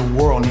fighting the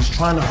world and he's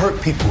trying to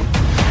hurt people.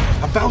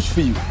 I vouch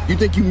for you. You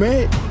think you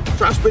mad?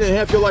 Try spending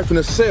half your life in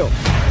a cell.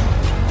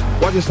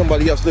 Watching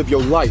somebody else live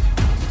your life.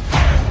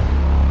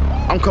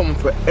 I'm coming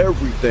for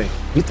everything.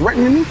 You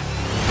threatening me?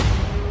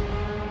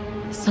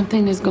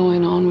 Something is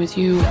going on with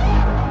you.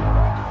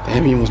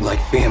 Damien was like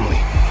family.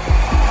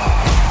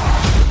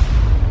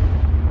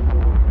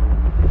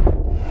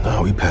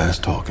 Now we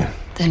past talking.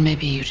 Then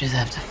maybe you just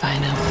have to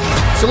find him.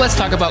 So let's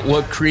talk about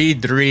what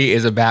Creed 3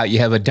 is about. You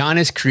have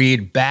Adonis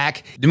Creed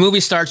back. The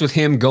movie starts with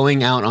him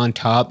going out on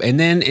top and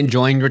then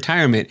enjoying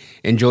retirement,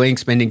 enjoying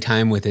spending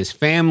time with his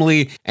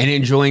family, and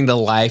enjoying the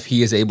life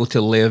he is able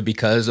to live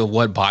because of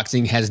what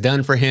boxing has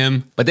done for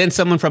him. But then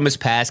someone from his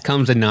past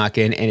comes a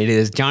knockin', and it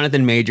is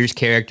Jonathan Majors'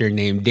 character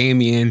named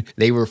Damien.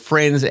 They were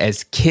friends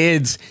as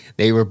kids.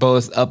 They were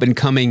both up and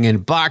coming in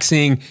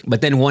boxing.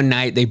 But then one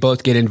night they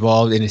both get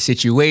involved in a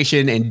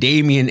situation, and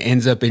Damien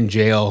ends up in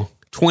jail.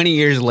 20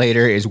 years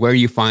later is where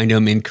you find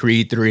him in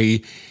Creed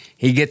 3.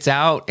 He gets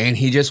out and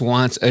he just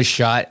wants a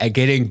shot at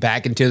getting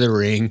back into the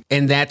ring.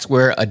 And that's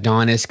where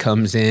Adonis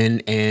comes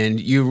in, and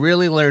you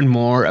really learn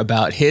more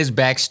about his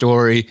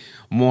backstory,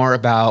 more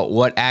about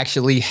what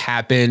actually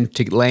happened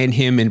to land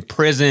him in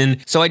prison.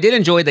 So I did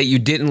enjoy that you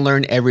didn't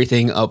learn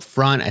everything up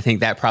front. I think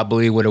that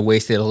probably would have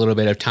wasted a little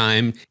bit of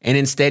time. And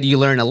instead you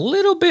learn a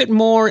little bit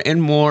more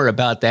and more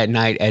about that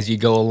night as you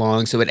go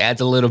along. So it adds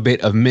a little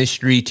bit of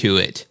mystery to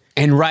it.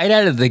 And right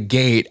out of the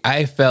gate,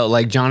 I felt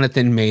like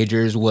Jonathan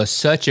Majors was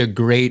such a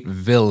great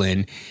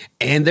villain.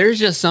 And there's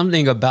just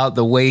something about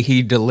the way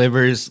he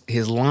delivers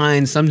his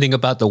lines, something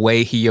about the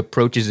way he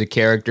approaches a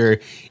character,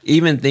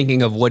 even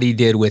thinking of what he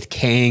did with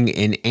Kang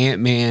in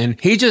Ant-Man.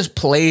 He just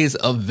plays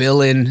a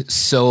villain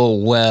so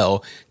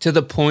well, to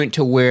the point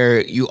to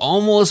where you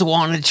almost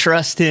want to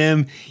trust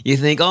him. You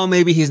think, oh,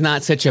 maybe he's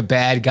not such a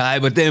bad guy,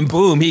 but then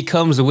boom, he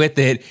comes with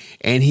it.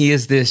 And he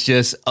is this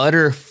just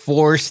utter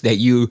force that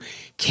you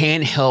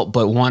can't help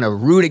but want to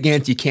root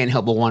against. You can't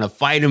help but want to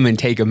fight him and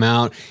take him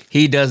out.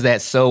 He does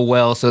that so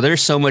well. So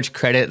there's so much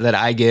credit that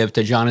I give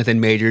to Jonathan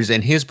Majors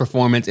and his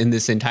performance in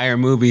this entire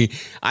movie.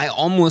 I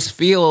almost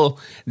feel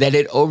that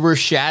it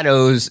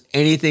overshadows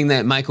anything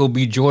that Michael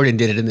B. Jordan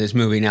did in this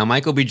movie. Now,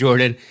 Michael B.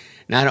 Jordan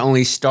not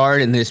only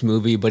starred in this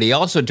movie, but he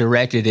also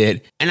directed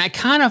it. And I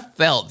kind of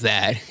felt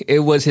that it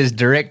was his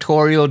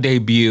directorial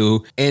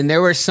debut. And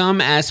there were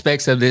some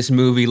aspects of this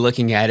movie,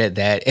 looking at it,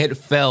 that it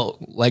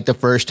felt like the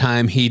first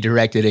time he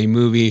directed a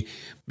movie.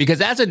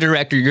 Because as a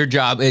director, your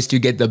job is to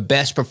get the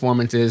best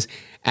performances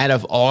out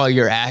of all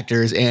your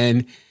actors.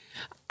 And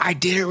I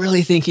didn't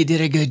really think he did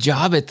a good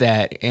job at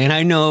that. And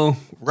I know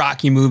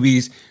Rocky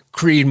movies,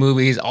 Creed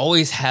movies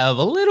always have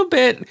a little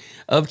bit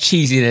of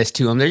cheesiness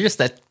to them. They're just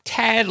a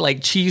tad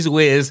like Cheese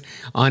Whiz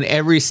on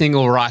every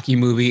single Rocky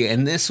movie.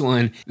 And this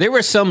one, there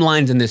were some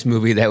lines in this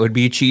movie that would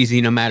be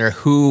cheesy no matter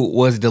who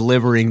was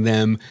delivering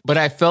them. But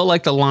I felt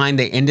like the line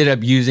they ended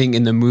up using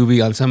in the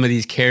movie on some of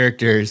these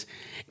characters,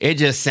 it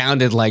just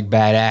sounded like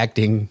bad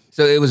acting.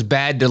 So it was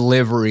bad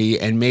delivery,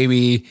 and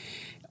maybe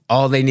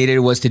all they needed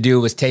was to do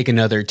was take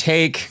another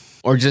take,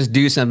 or just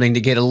do something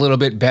to get a little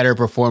bit better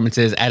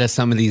performances out of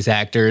some of these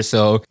actors.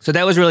 So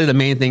that was really the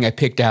main thing I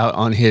picked out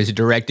on his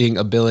directing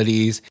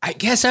abilities. I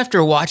guess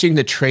after watching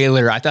the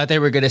trailer, I thought they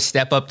were going to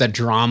step up the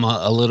drama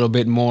a little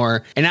bit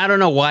more. And I don't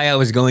know why I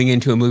was going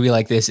into a movie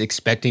like this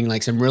expecting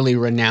like some really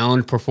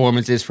renowned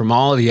performances from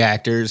all of the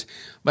actors,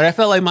 but I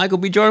felt like Michael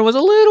B. Jordan was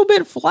a little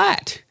bit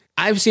flat.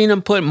 I've seen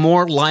him put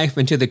more life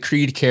into the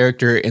Creed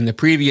character in the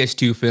previous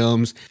 2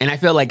 films, and I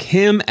feel like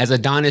him as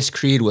Adonis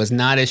Creed was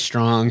not as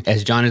strong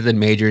as Jonathan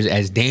Majors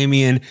as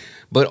Damien,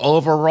 but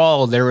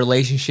overall, their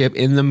relationship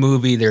in the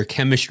movie, their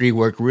chemistry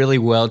worked really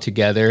well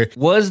together.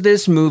 Was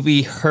this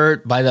movie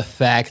hurt by the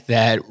fact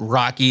that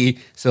Rocky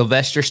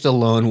Sylvester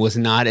Stallone was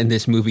not in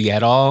this movie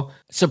at all?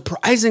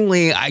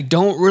 Surprisingly, I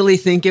don't really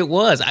think it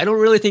was. I don't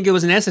really think it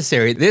was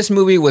necessary. This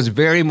movie was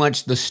very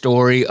much the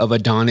story of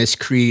Adonis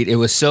Creed. It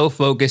was so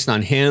focused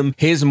on him,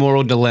 his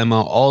moral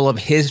dilemma, all of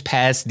his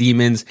past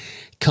demons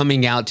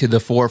coming out to the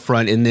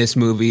forefront in this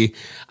movie.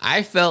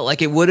 I felt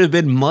like it would have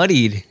been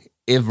muddied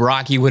if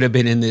Rocky would have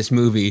been in this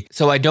movie.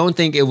 So I don't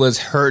think it was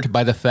hurt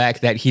by the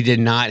fact that he did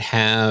not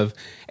have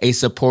a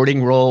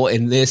supporting role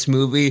in this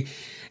movie.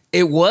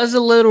 It was a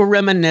little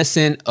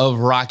reminiscent of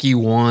Rocky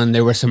 1.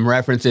 There were some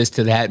references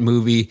to that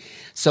movie.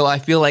 So I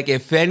feel like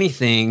if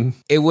anything,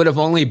 it would have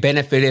only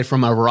benefited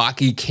from a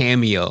Rocky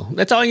cameo.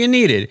 That's all you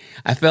needed.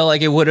 I felt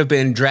like it would have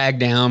been dragged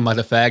down by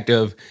the fact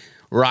of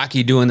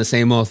Rocky doing the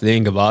same old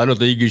thing of, I don't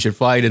think you should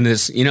fight in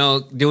this,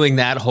 doing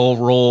that whole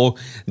role,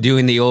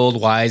 doing the old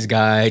wise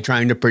guy,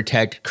 trying to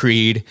protect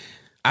Creed.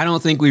 I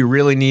don't think we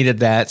really needed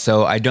that,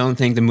 so I don't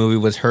think the movie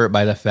was hurt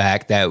by the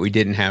fact that we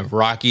didn't have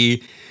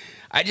Rocky.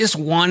 I just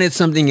wanted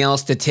something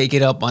else to take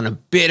it up on a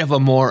bit of a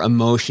more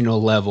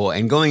emotional level.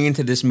 And going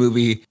into this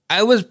movie,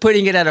 I was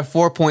putting it at a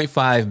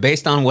 4.5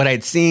 based on what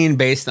I'd seen,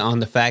 based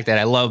on the fact that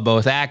I love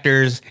both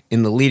actors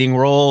in the leading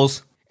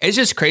roles. It's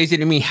just crazy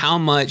to me how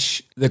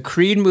much the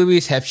Creed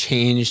movies have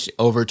changed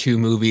over 2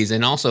 movies,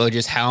 and also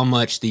just how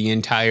much the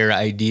entire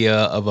idea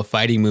of a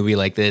fighting movie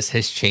like this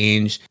has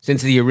changed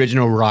since the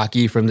original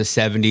Rocky from the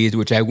 70s,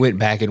 which I went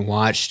back and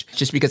watched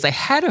just because I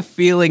had a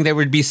feeling there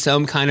would be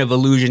some kind of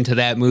allusion to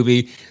that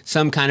movie,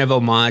 some kind of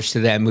homage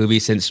to that movie,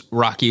 since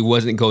Rocky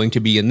wasn't going to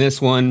be in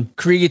this one.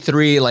 Creed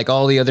 3, like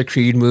all the other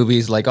Creed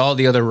movies, like all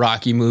the other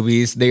Rocky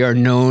movies, they are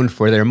known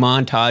for their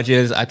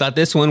montages. I thought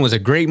this one was a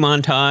great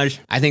montage.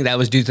 I think that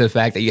was due to the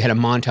fact that you had a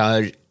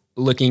montage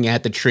looking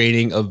at the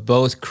training of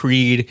both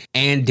Creed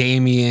and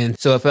Damien.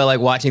 So it felt like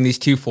watching these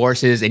 2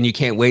 forces, and you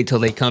can't wait till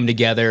they come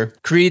together.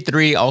 Creed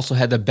 3 also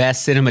had the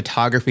best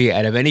cinematography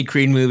out of any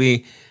Creed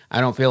movie. I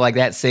don't feel like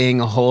that's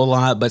saying a whole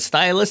lot, but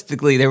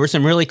stylistically, there were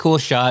some really cool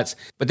shots,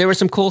 but there were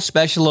some cool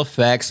special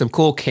effects, some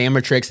cool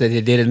camera tricks that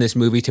they did in this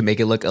movie to make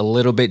it look a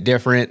little bit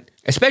different,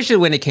 especially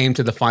when it came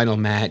to the final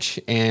match.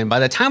 And by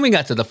the time we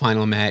got to the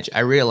final match, I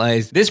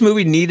realized this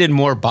movie needed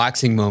more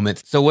boxing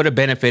moments, so would have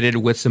benefited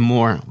with some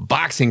more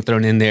boxing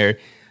thrown in there.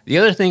 The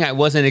other thing I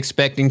wasn't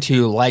expecting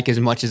to like as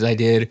much as I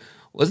did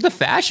was the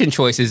fashion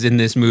choices in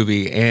this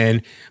movie.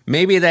 And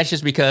maybe that's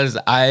just because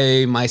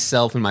I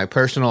myself in my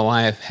personal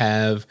life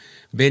have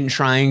been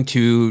trying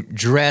to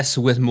dress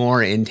with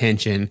more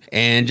intention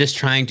and just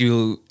trying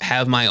to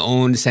have my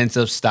own sense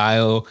of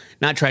style,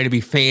 not try to be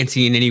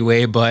fancy in any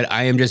way, but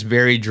I am just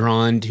very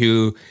drawn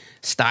to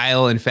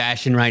style and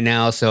fashion right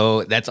now.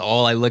 So that's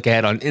all I look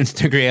at on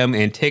Instagram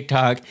and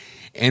TikTok.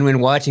 And when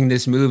watching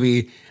this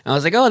movie, I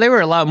was like, oh, they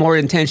were a lot more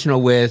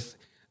intentional with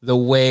the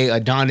way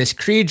Adonis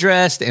Creed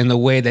dressed and the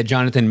way that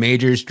Jonathan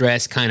Majors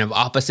dressed, kind of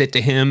opposite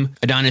to him.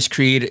 Adonis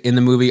Creed in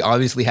the movie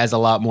obviously has a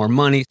lot more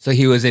money, so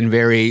he was in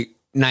very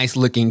nice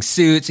looking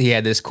suits. He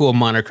had this cool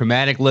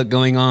monochromatic look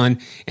going on.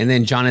 And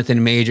then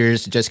Jonathan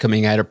Majors just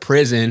coming out of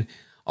prison.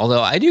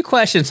 Although I do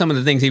question some of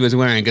the things he was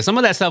wearing, because some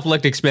of that stuff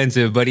looked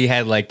expensive, but he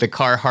had like the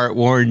Carhartt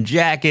worn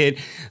jacket,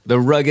 the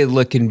rugged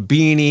looking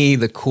beanie,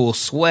 the cool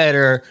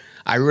sweater.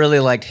 I really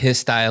liked his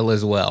style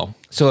as well.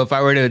 So if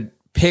I were to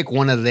pick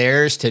one of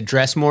theirs to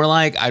dress more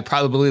like, I'd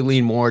probably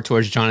lean more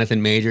towards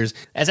Jonathan Majors.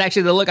 That's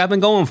actually the look I've been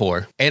going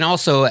for. And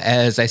also,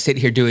 as I sit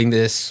here doing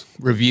this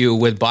review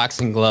with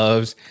boxing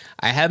gloves,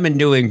 I have been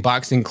doing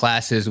boxing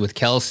classes with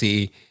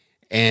Kelsey,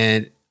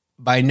 and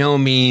by no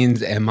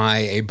means am I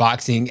a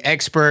boxing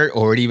expert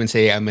or would even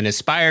say I'm an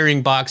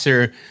aspiring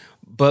boxer.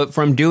 But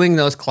from doing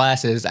those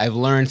classes, I've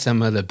learned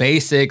some of the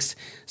basics,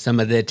 some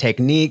of the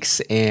techniques,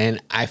 and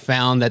I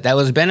found that that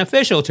was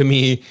beneficial to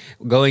me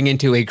going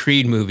into a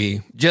Creed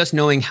movie. Just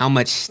knowing how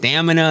much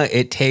stamina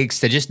it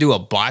takes to just do a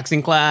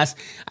boxing class,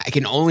 I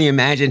can only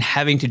imagine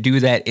having to do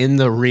that in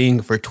the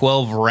ring for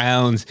 12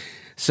 rounds.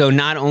 So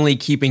not only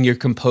keeping your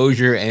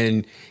composure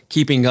and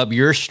keeping up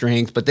your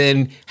strength, but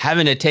then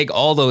having to take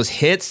all those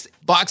hits.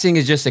 Boxing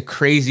is just a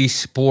crazy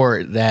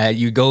sport that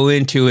you go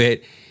into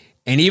it,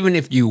 and even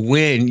if you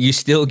win, you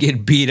still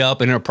get beat up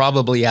and are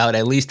probably out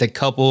at least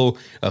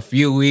a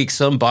few weeks.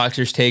 Some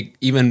boxers take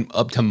even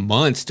up to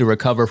months to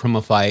recover from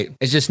a fight.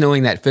 It's just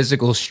knowing that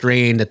physical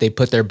strain that they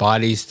put their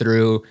bodies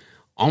through,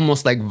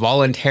 almost like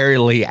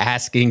voluntarily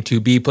asking to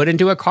be put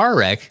into a car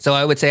wreck. So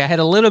I would say I had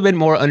a little bit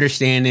more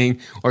understanding,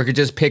 or could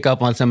just pick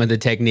up on some of the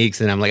techniques.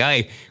 And I'm like,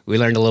 hey, we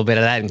learned a little bit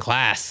of that in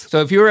class.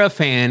 So if you were a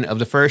fan of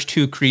the first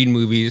 2 Creed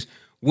movies,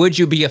 would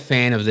you be a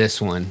fan of this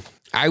one?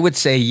 I would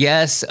say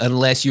yes,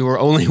 unless you were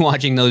only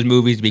watching those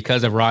movies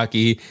because of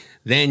Rocky.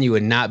 Then you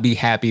would not be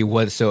happy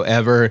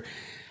whatsoever.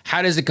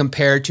 How does it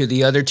compare to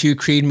the other 2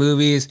 Creed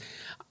movies?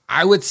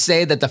 I would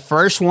say that the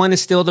first one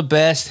is still the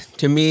best.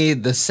 To me,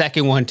 the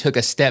second one took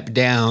a step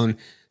down.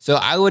 So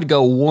I would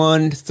go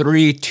 1,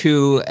 3,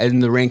 2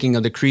 in the ranking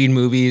of the Creed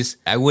movies.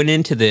 I went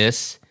into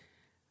this.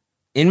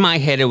 In my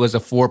head, it was a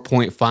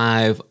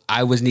 4.5.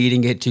 I was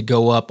needing it to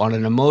go up on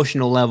an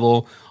emotional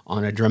level,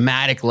 on a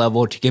dramatic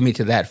level to get me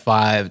to that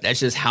 5.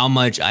 That's just how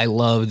much I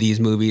love these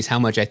movies, how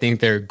much I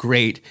think they're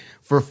great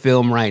for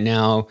film right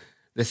now.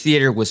 The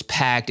theater was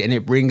packed, and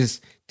it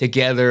brings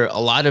together a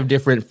lot of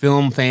different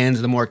film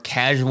fans, the more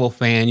casual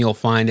fan you'll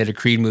find at a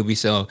Creed movie.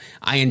 So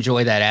I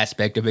enjoy that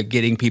aspect of it,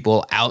 getting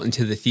people out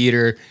into the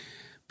theater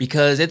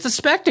because it's a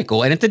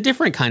spectacle and it's a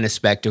different kind of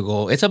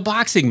spectacle. It's a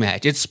boxing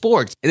match. It's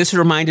sports. This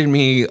reminded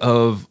me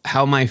of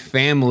how my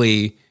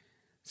family,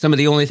 some of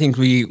the only things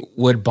we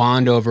would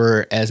bond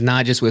over as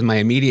not just with my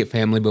immediate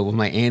family, but with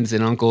my aunts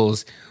and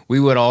uncles,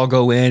 we would all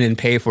go in and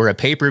pay for a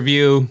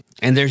pay-per-view.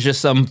 And there's just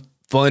some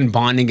fun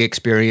bonding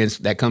experience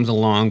that comes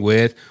along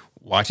with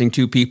watching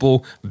two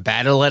people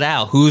battle it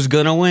out. Who's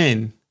gonna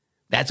win?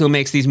 That's what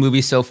makes these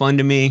movies so fun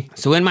to me.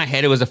 So in my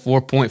head, it was a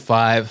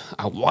 4.5.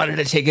 I wanted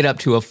to take it up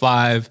to a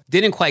 5.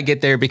 Didn't quite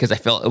get there because I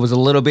felt it was a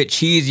little bit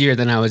cheesier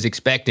than I was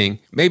expecting.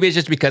 Maybe it's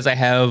just because I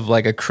have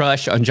like a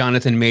crush on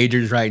Jonathan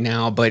Majors right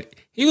now, but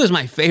he was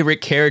my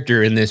favorite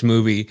character in this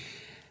movie.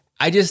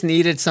 I just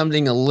needed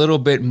something a little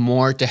bit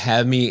more to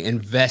have me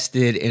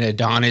invested in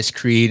Adonis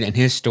Creed and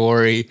his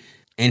story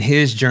and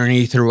his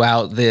journey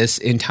throughout this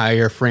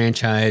entire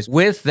franchise.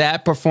 With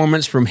that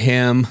performance from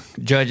him,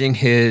 judging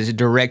his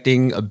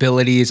directing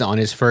abilities on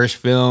his first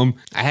film,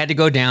 I had to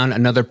go down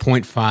another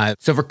 0.5.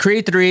 So for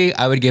Creed 3,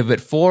 I would give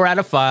it 4 out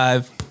of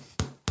 5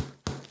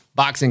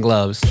 boxing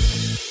gloves.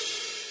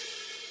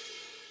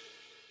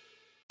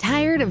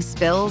 Tired of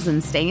spills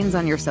and stains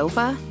on your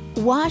sofa?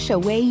 Wash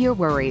away your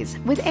worries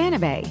with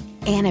Anabei.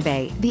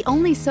 Anabei, the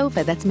only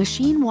sofa that's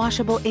machine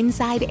washable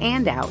inside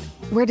and out,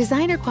 where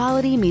designer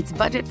quality meets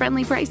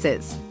budget-friendly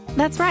prices.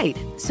 That's right,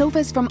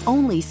 sofas from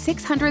only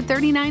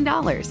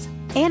 $639.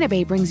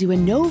 Anabei brings you a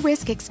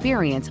no-risk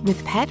experience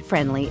with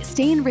pet-friendly,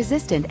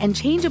 stain-resistant, and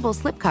changeable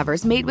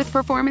slipcovers made with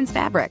performance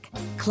fabric,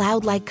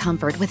 cloud-like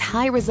comfort with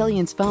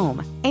high-resilience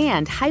foam,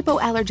 and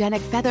hypoallergenic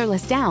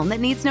featherless down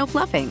that needs no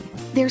fluffing.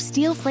 Their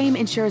steel frame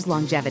ensures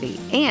longevity,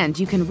 and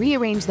you can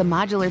rearrange the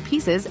modular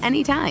pieces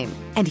anytime.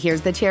 And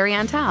here's the cherry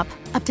on top,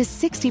 up to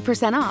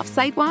 60% off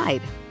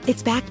site-wide.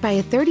 It's backed by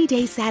a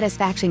 30-day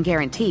satisfaction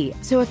guarantee,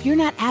 so if you're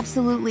not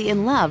absolutely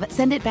in love,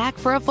 send it back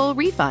for a full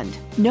refund.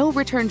 No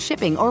return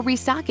shipping or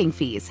restocking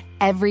fees.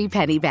 Every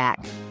penny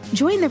back.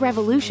 Join the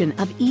revolution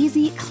of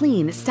easy,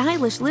 clean,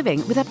 stylish living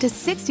with up to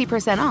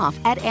 60% off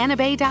at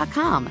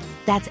Anabei.com.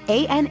 That's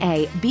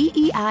ANABEI.com.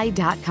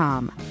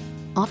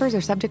 Offers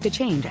are subject to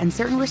change and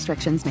certain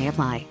restrictions may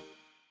apply.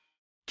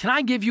 Can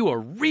I give you a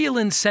real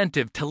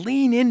incentive to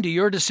lean into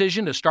your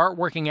decision to start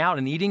working out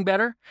and eating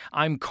better?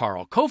 I'm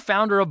Carl,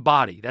 co-founder of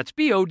Body. That's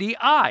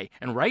BODI.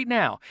 And right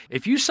now,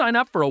 if you sign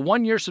up for a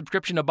 1-year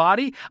subscription to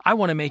Body, I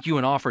want to make you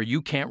an offer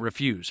you can't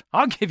refuse.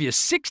 I'll give you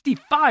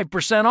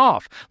 65%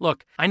 off.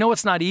 Look, I know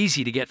it's not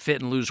easy to get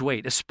fit and lose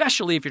weight,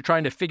 especially if you're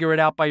trying to figure it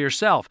out by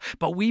yourself,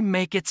 but we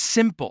make it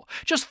simple.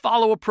 Just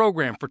follow a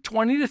program for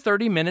 20 to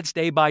 30 minutes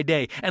day by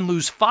day and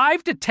lose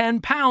 5 to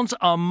 10 pounds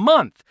a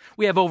month.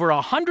 We have over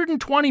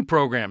 120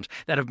 programs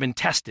that have been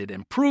tested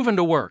and proven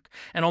to work,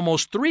 and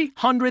almost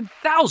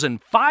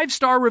 300,000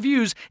 5-star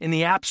reviews in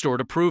the App Store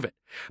to prove it.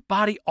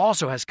 Body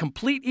also has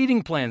complete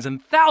eating plans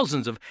and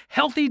thousands of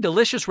healthy,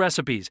 delicious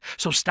recipes.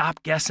 So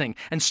stop guessing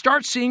and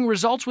start seeing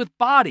results with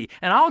Body,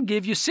 and I'll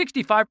give you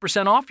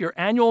 65% off your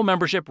annual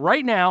membership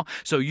right now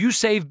so you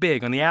save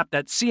big on the app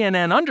that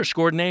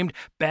CNN_ named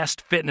Best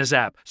Fitness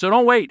App. So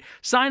don't wait.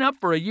 Sign up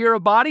for a year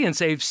of Body and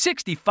save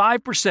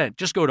 65%.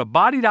 Just go to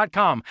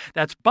body.com.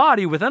 That's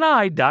body with an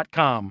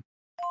I.com.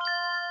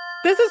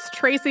 This is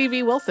Tracy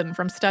V. Wilson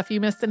from Stuff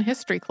You Missed in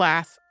History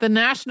Class. The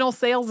national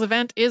sales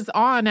event is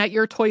on at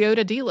your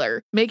Toyota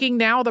dealer, making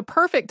now the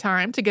perfect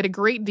time to get a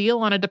great deal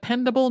on a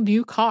dependable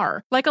new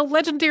car. Like a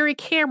legendary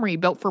Camry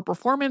built for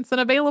performance and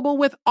available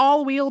with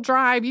all-wheel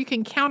drive, you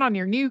can count on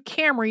your new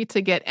Camry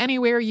to get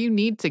anywhere you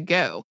need to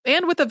go.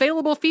 And with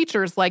available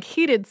features like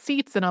heated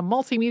seats and a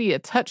multimedia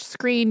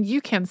touchscreen, you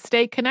can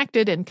stay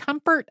connected in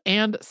comfort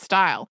and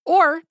style.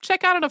 Or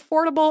check out an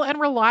affordable and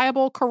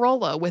reliable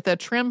Corolla with a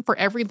trim for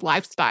every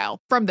lifestyle.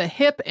 From the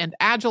hip and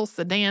agile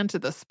sedan to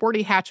the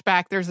sporty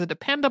hatchback, there's a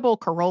dependable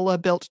Corolla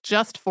built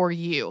just for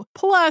you.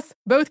 Plus,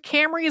 both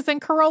Camrys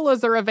and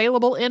Corollas are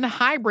available in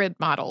hybrid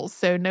models,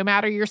 so no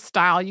matter your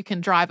style, you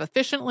can drive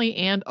efficiently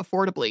and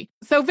affordably.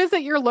 So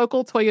visit your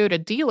local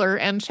Toyota dealer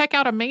and check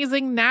out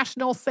amazing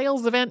national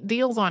sales event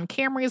deals on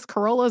Camrys,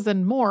 Corollas,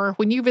 and more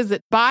when you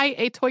visit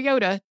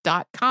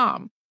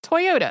buyatoyota.com.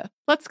 Toyota,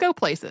 let's go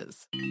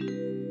places.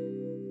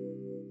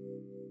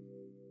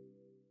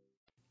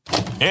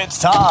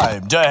 It's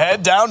time to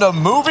head down to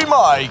Movie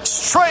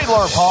Mike's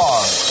Trailer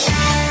Park.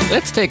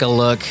 Let's take a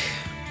look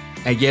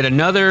at yet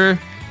another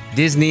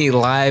Disney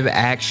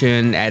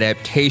live-action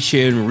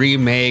adaptation,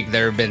 remake.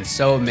 There have been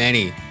so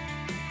many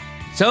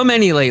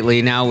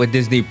lately now with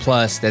Disney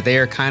Plus that they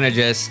are kind of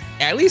just,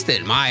 at least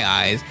in my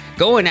eyes,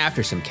 going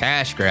after some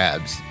cash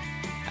grabs.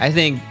 I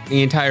think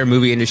the entire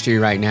movie industry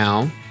right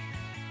now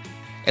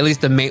at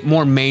least the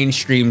more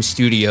mainstream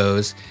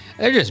studios,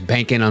 they're just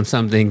banking on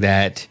something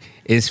that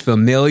is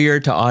familiar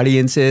to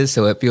audiences,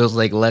 so it feels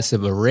like less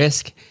of a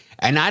risk.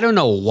 And I don't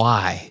know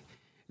why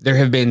there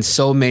have been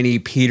so many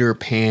Peter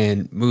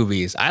Pan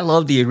movies. I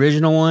love the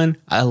original one.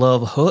 I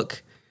love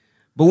Hook.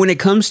 But when it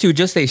comes to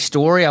just a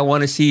story I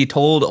want to see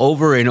told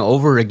over and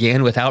over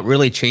again without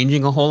really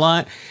changing a whole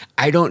lot,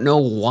 I don't know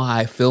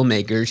why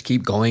filmmakers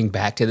keep going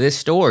back to this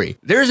story.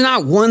 There's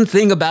not one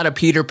thing about a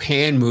Peter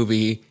Pan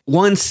movie,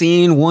 one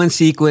scene, one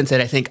sequence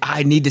that I think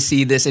I need to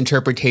see this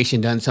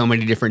interpretation done so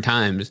many different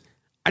times.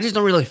 I just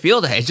don't really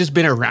feel that. It's just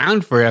been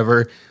around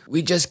forever.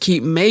 We just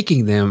keep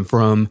making them,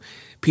 from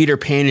Peter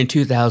Pan in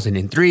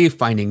 2003,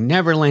 Finding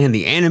Neverland,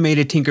 the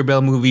animated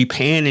Tinkerbell movie,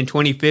 Pan in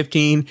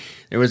 2015.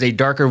 There was a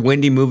Darker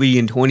Wendy movie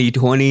in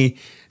 2020.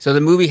 So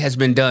the movie has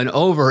been done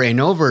over and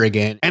over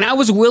again. And I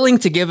was willing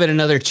to give it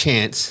another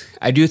chance.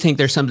 I do think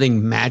there's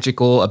something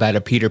magical about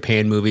a Peter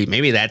Pan movie.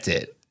 Maybe that's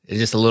it. It's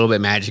just a little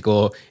bit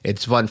magical.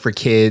 It's fun for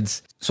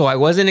kids. So I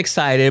wasn't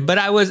excited, but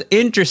I was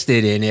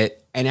interested in it.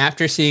 And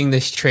after seeing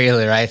this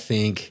trailer, I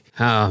think,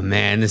 oh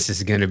man, this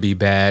is going to be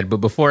bad. But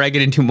before I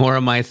get into more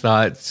of my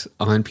thoughts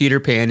on Peter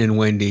Pan and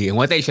Wendy and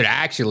what they should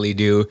actually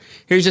do,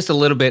 here's just a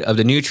little bit of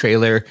the new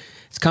trailer.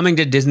 It's coming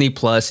to Disney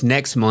Plus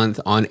next month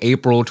on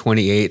April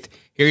 28th.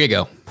 Here you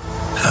go.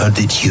 How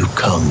did you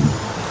come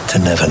to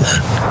Neverland?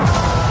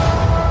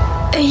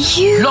 Are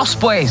you Lost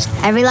Boys?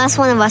 Every last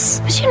one of us.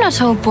 But you're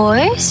not all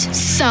boys.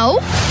 So?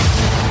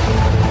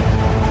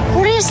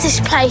 What is this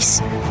place?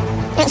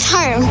 It's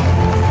home.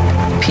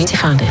 Peter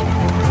found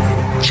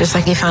it. Just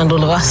like he found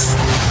all of us.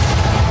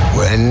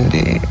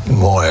 Wendy,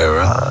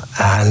 Moira,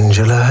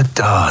 Angela,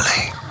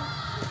 darling.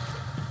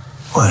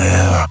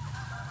 Where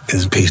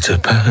is Peter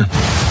Pan?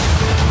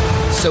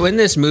 So in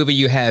this movie,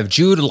 you have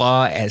Jude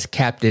Law as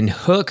Captain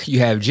Hook.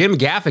 You have Jim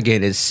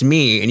Gaffigan as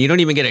Smee, and you don't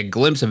even get a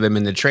glimpse of him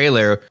in the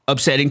trailer.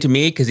 Upsetting to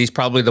me, because he's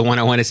probably the one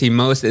I want to see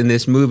most in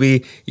this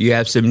movie. You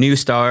have some new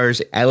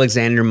stars,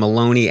 Alexander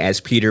Maloney as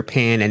Peter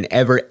Pan and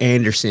Ever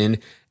Anderson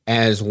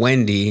as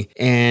Wendy.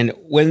 And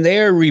when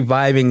they're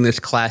reviving this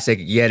classic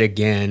yet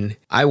again,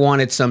 I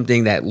wanted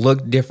something that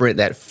looked different,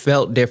 that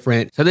felt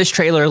different. So this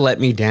trailer let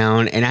me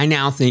down, and I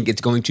now think it's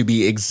going to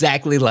be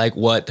exactly like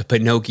what the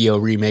Pinocchio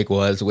remake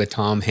was with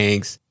Tom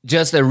Hanks.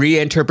 Just a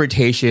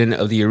reinterpretation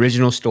of the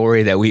original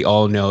story that we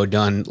all know,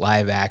 done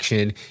live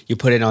action. You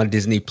put it on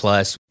Disney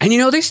Plus. And you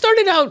know, they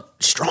started out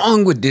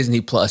strong with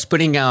Disney Plus,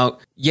 putting out,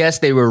 yes,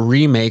 they were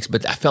remakes,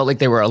 but I felt like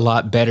they were a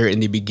lot better in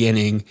the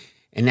beginning.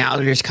 And now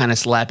they're just kind of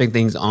slapping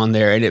things on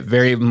there. And it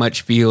very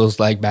much feels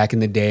like back in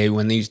the day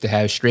when they used to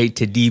have straight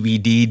to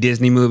DVD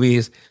Disney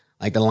movies,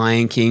 like The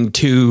Lion King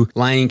 2,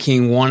 Lion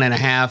King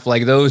 1.5.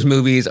 Like those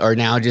movies are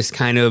now just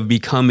kind of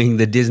becoming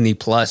the Disney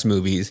Plus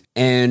movies.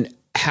 And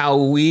how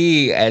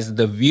we as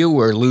the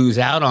viewer lose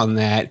out on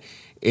that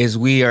is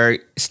we are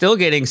still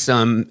getting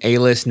some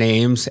A-list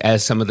names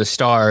as some of the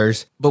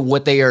stars, but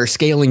what they are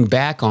scaling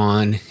back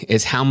on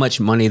is how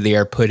much money they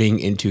are putting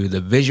into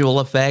the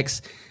visual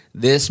effects.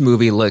 This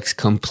movie looks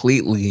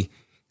completely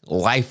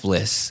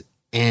lifeless.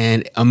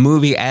 And a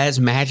movie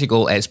as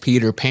magical as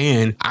Peter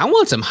Pan, I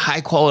want some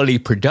high quality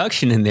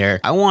production in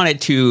there. I want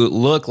it to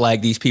look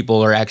like these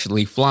people are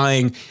actually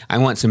flying. I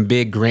want some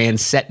big grand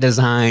set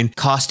design,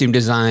 costume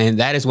design.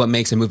 That is what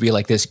makes a movie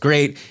like this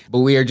great. But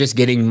we are just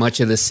getting much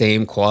of the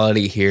same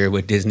quality here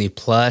with Disney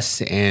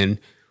Plus, and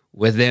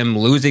with them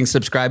losing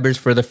subscribers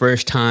for the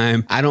first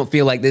time, I don't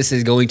feel like this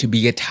is going to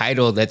be a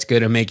title that's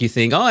going to make you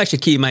think, oh, I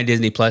should keep my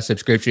Disney Plus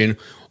subscription,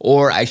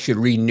 or I should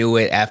renew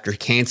it after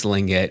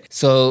canceling it.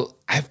 So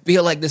I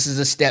feel like this is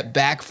a step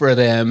back for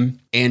them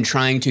in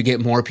trying to get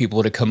more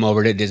people to come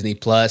over to Disney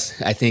Plus.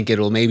 I think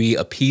it'll maybe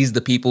appease the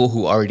people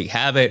who already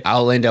have it.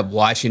 I'll end up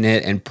watching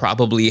it and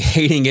probably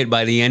hating it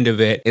by the end of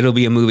it. It'll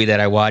be a movie that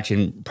I watch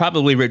and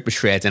probably rip to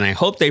shreds, and I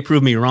hope they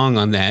prove me wrong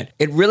on that.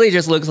 It really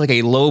just looks like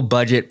a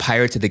low-budget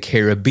Pirates of the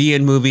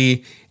Caribbean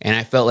movie, and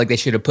I felt like they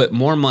should have put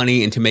more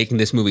money into making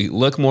this movie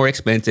look more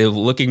expensive,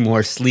 looking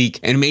more sleek,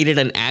 and made it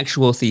an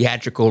actual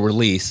theatrical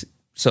release.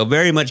 So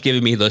very much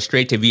giving me those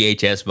straight to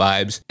VHS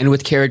vibes. And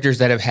with characters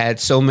that have had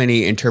so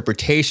many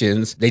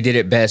interpretations, they did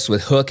it best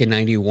with Hook in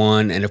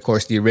 91 and of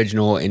course the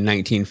original in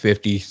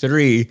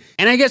 1953.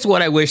 And I guess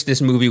what I wish this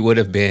movie would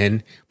have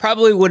been,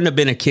 probably wouldn't have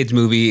been a kid's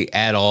movie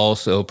at all,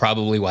 so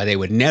probably why they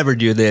would never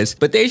do this,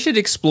 but they should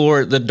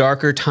explore the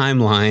darker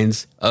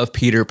timelines of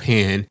Peter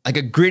Pan, like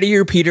a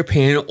grittier Peter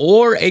Pan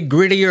or a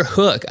grittier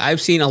Hook.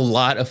 I've seen a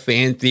lot of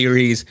fan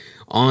theories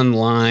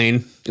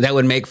online that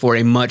would make for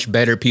a much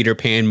better Peter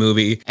Pan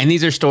movie. And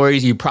these are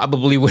stories you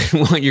probably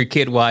wouldn't want your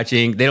kid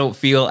watching. They don't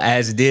feel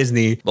as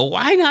Disney. But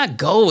why not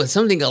go with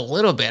something a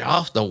little bit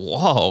off the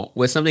wall,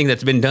 with something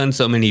that's been done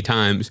so many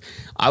times?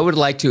 I would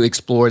like to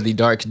explore the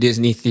dark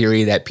Disney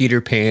theory that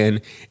Peter Pan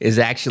is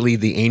actually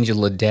the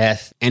angel of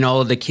death, and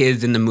all of the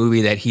kids in the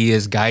movie that he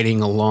is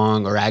guiding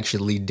along are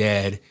actually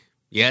dead.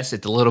 Yes,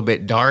 it's a little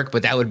bit dark,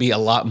 but that would be a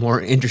lot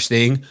more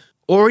interesting.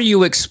 Or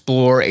you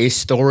explore a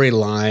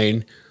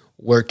storyline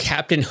where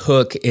Captain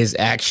Hook is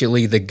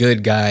actually the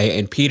good guy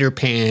and Peter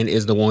Pan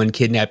is the one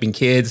kidnapping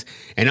kids.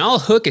 And all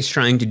Hook is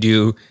trying to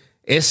do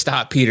is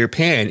stop Peter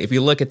Pan. If you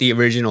look at the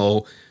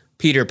original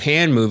Peter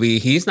Pan movie,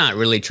 he's not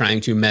really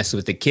trying to mess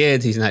with the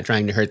kids. He's not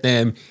trying to hurt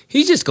them.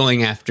 He's just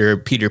going after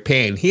Peter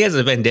Pan. He has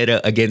a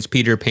vendetta against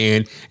Peter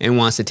Pan and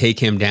wants to take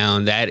him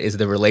down. That is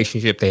the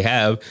relationship they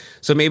have.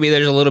 So maybe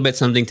there's a little bit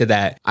something to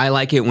that. I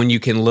like it when you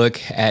can look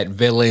at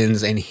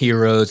villains and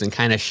heroes and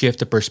kind of shift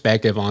the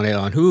perspective on it,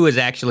 on who is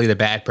actually the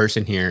bad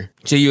person here.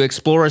 So you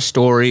explore a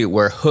story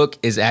where Hook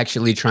is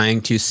actually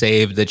trying to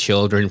save the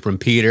children from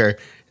Peter.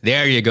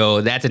 There you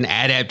go. That's an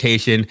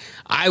adaptation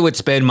I would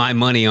spend my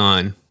money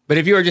on. But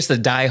if you are just a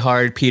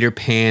diehard Peter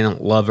Pan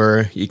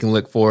lover, you can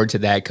look forward to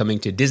that coming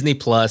to Disney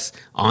Plus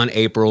on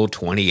April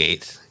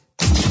 28th.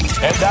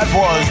 And that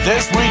was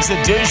this week's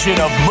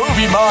edition of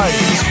Movie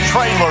Mike's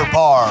Trailer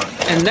Park.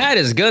 And that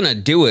is going to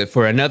do it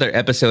for another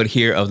episode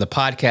here of the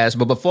podcast.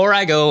 But before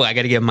I go, I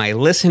got to give my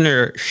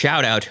listener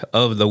shout out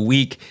of the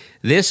week.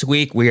 This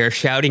week, we are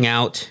shouting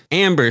out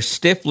Amber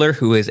Stifler,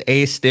 who is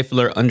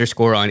 @Stifler_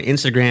 on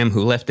Instagram,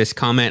 who left this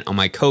comment on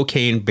my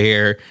Cocaine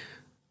Bear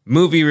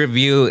movie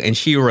review, and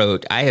she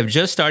wrote, I have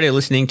just started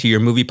listening to your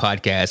movie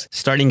podcast,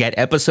 starting at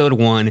episode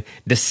 1,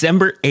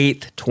 December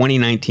 8th,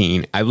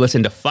 2019. I've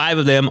listened to 5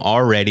 of them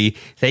already.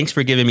 Thanks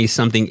for giving me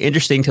something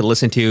interesting to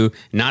listen to.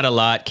 Not a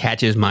lot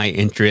catches my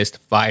interest.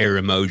 Fire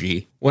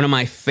emoji. One of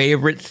my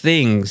favorite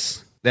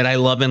things that I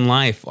love in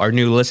life are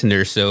new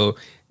listeners. So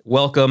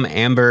welcome,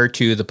 Amber,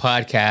 to the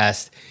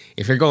podcast.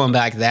 If you're going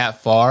back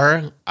that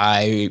far,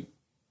 I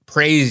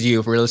praise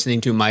you for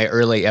listening to my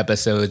early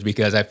episodes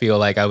because I feel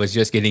like I was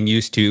just getting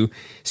used to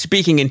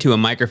speaking into a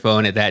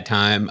microphone at that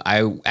time.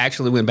 I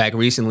actually went back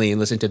recently and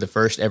listened to the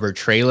first ever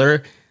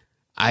trailer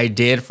I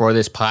did for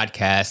this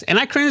podcast, and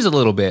I cringed a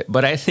little bit,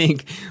 but I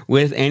think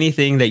with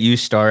anything that you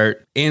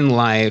start in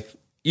life,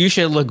 you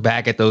should look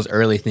back at those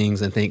early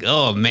things and think,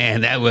 oh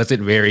man, that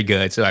wasn't very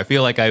good. So I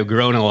feel like I've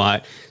grown a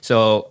lot.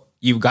 So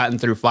you've gotten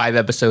through 5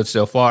 episodes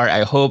so far.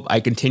 I hope I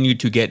continue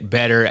to get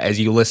better as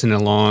you listen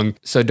along.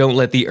 So don't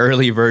let the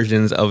early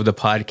versions of the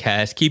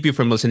podcast keep you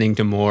from listening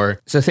to more.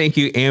 So thank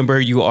you, Amber.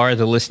 You are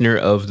the listener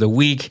of the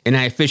week, and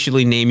I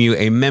officially name you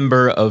a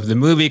member of the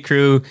movie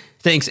crew.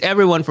 Thanks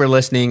everyone for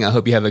listening. I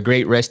hope you have a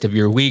great rest of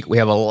your week. We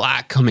have a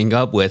lot coming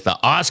up with the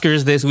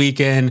Oscars this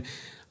weekend.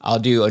 I'll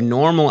do a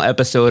normal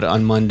episode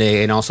on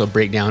Monday and also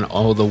break down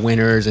all the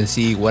winners and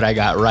see what I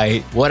got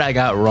right, what I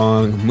got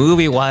wrong.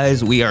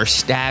 Movie-wise, we are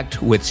stacked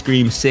with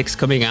Scream 6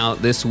 coming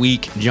out this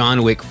week,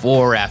 John Wick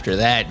 4 after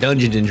that,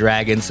 Dungeons &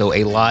 Dragons, so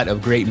a lot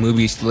of great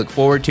movies to look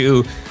forward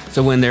to.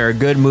 So when there are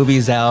good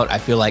movies out, I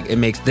feel like it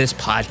makes this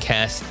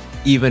podcast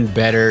even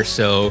better.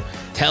 So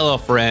tell a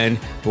friend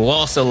who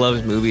also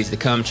loves movies to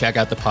come check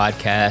out the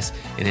podcast.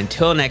 And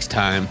until next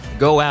time,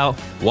 go out,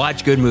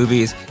 watch good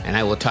movies, and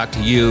I will talk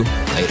to you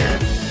later.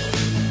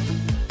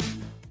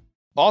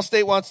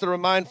 Allstate wants to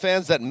remind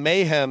fans that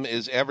mayhem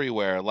is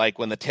everywhere, like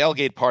when the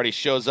tailgate party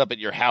shows up at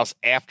your house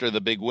after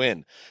the big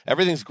win.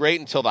 Everything's great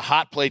until the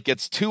hot plate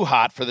gets too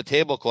hot for the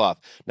tablecloth.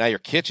 Now your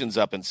kitchen's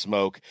up in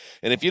smoke.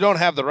 And if you don't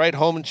have the right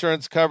home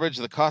insurance coverage,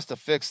 the cost to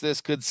fix this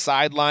could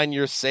sideline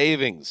your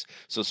savings.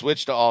 So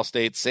switch to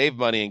Allstate, save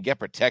money, and get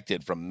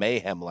protected from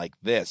mayhem like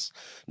this.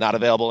 Not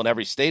available in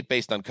every state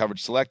based on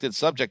coverage selected,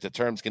 subject to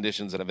terms,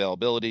 conditions, and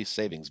availability.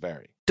 Savings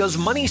vary. Does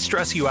money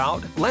stress you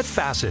out? Let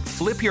Facet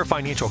flip your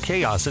financial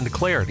chaos into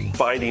clarity.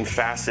 Finding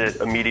Facet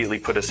immediately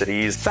put us at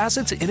ease.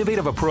 Facet's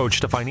innovative approach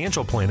to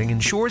financial planning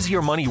ensures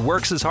your money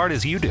works as hard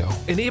as you do,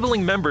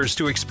 enabling members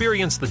to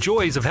experience the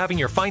joys of having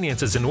your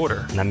finances in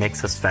order. And that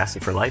makes us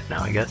Facet for life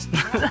now, I guess.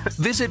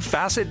 Visit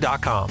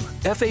Facet.com,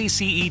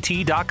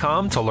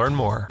 FACET.com to learn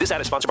more. This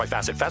ad is sponsored by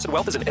Facet. Facet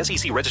Wealth is an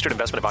SEC registered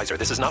investment advisor.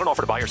 This is not an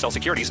offer to buy or sell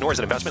securities, nor is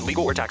it investment,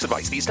 legal, or tax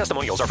advice. These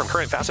testimonials are from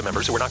current Facet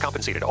members who are not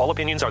compensated. All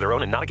opinions are their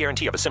own and not a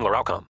guarantee of a similar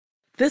outcome.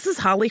 This is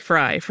Holly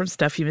Fry from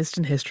Stuff You Missed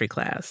in History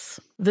Class.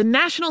 The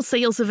national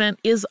sales event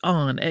is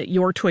on at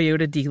your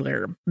Toyota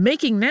dealer,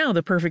 making now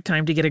the perfect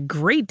time to get a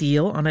great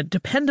deal on a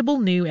dependable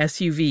new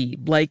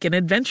SUV, like an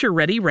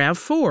adventure-ready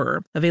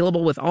RAV4.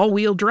 Available with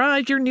all-wheel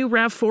drive, your new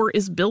RAV4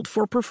 is built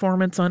for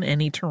performance on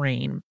any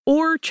terrain.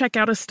 Or check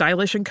out a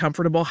stylish and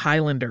comfortable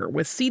Highlander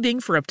with seating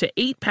for up to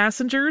 8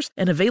 passengers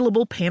and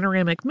available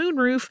panoramic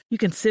moonroof. You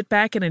can sit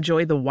back and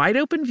enjoy the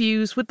wide-open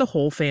views with the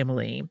whole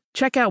family.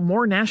 Check out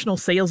more national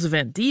sales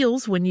event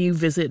deals when you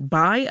visit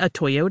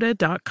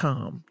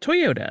buyatoyota.com.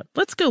 Toyota,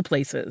 let's go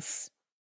places.